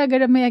बजती है.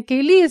 अगर मैं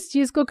अकेली इस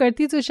चीज़ को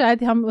करती तो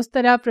शायद हम उस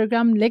तरह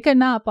प्रोग्राम लेकर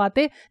ना आ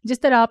पाते.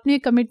 जिस तरह आपने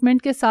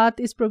कमिटमेंट के साथ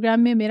इस प्रोग्राम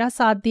में मेरा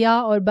साथ दिया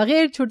और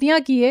बग़ैर छुट्टियाँ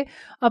किए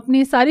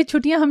अपनी सारी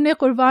छुट्टियाँ हमने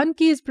कुर्बान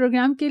की इस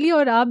प्रोग्राम के लिए,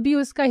 और आप भी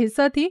उसका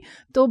हिस्सा थी.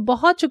 तो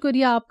बहुत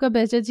शुक्रिया आपका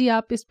बहजत जी.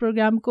 आप इस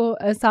प्रोग्राम को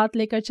साथ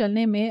लेकर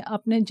चलने में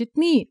आपने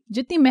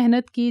जितनी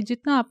मेहनत की,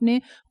 जितना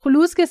आपने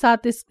खुलूस के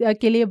साथ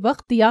इसके लिए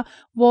वक्त दिया,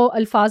 वो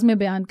अल्फाज में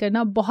बयान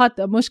करना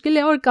बहुत मुश्किल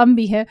है और कम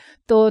भी है.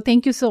 तो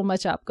थैंक यू सो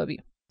मच आपका भी.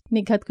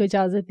 निगहत को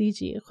इजाज़त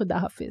दीजिए. खुदा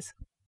हाफिज़.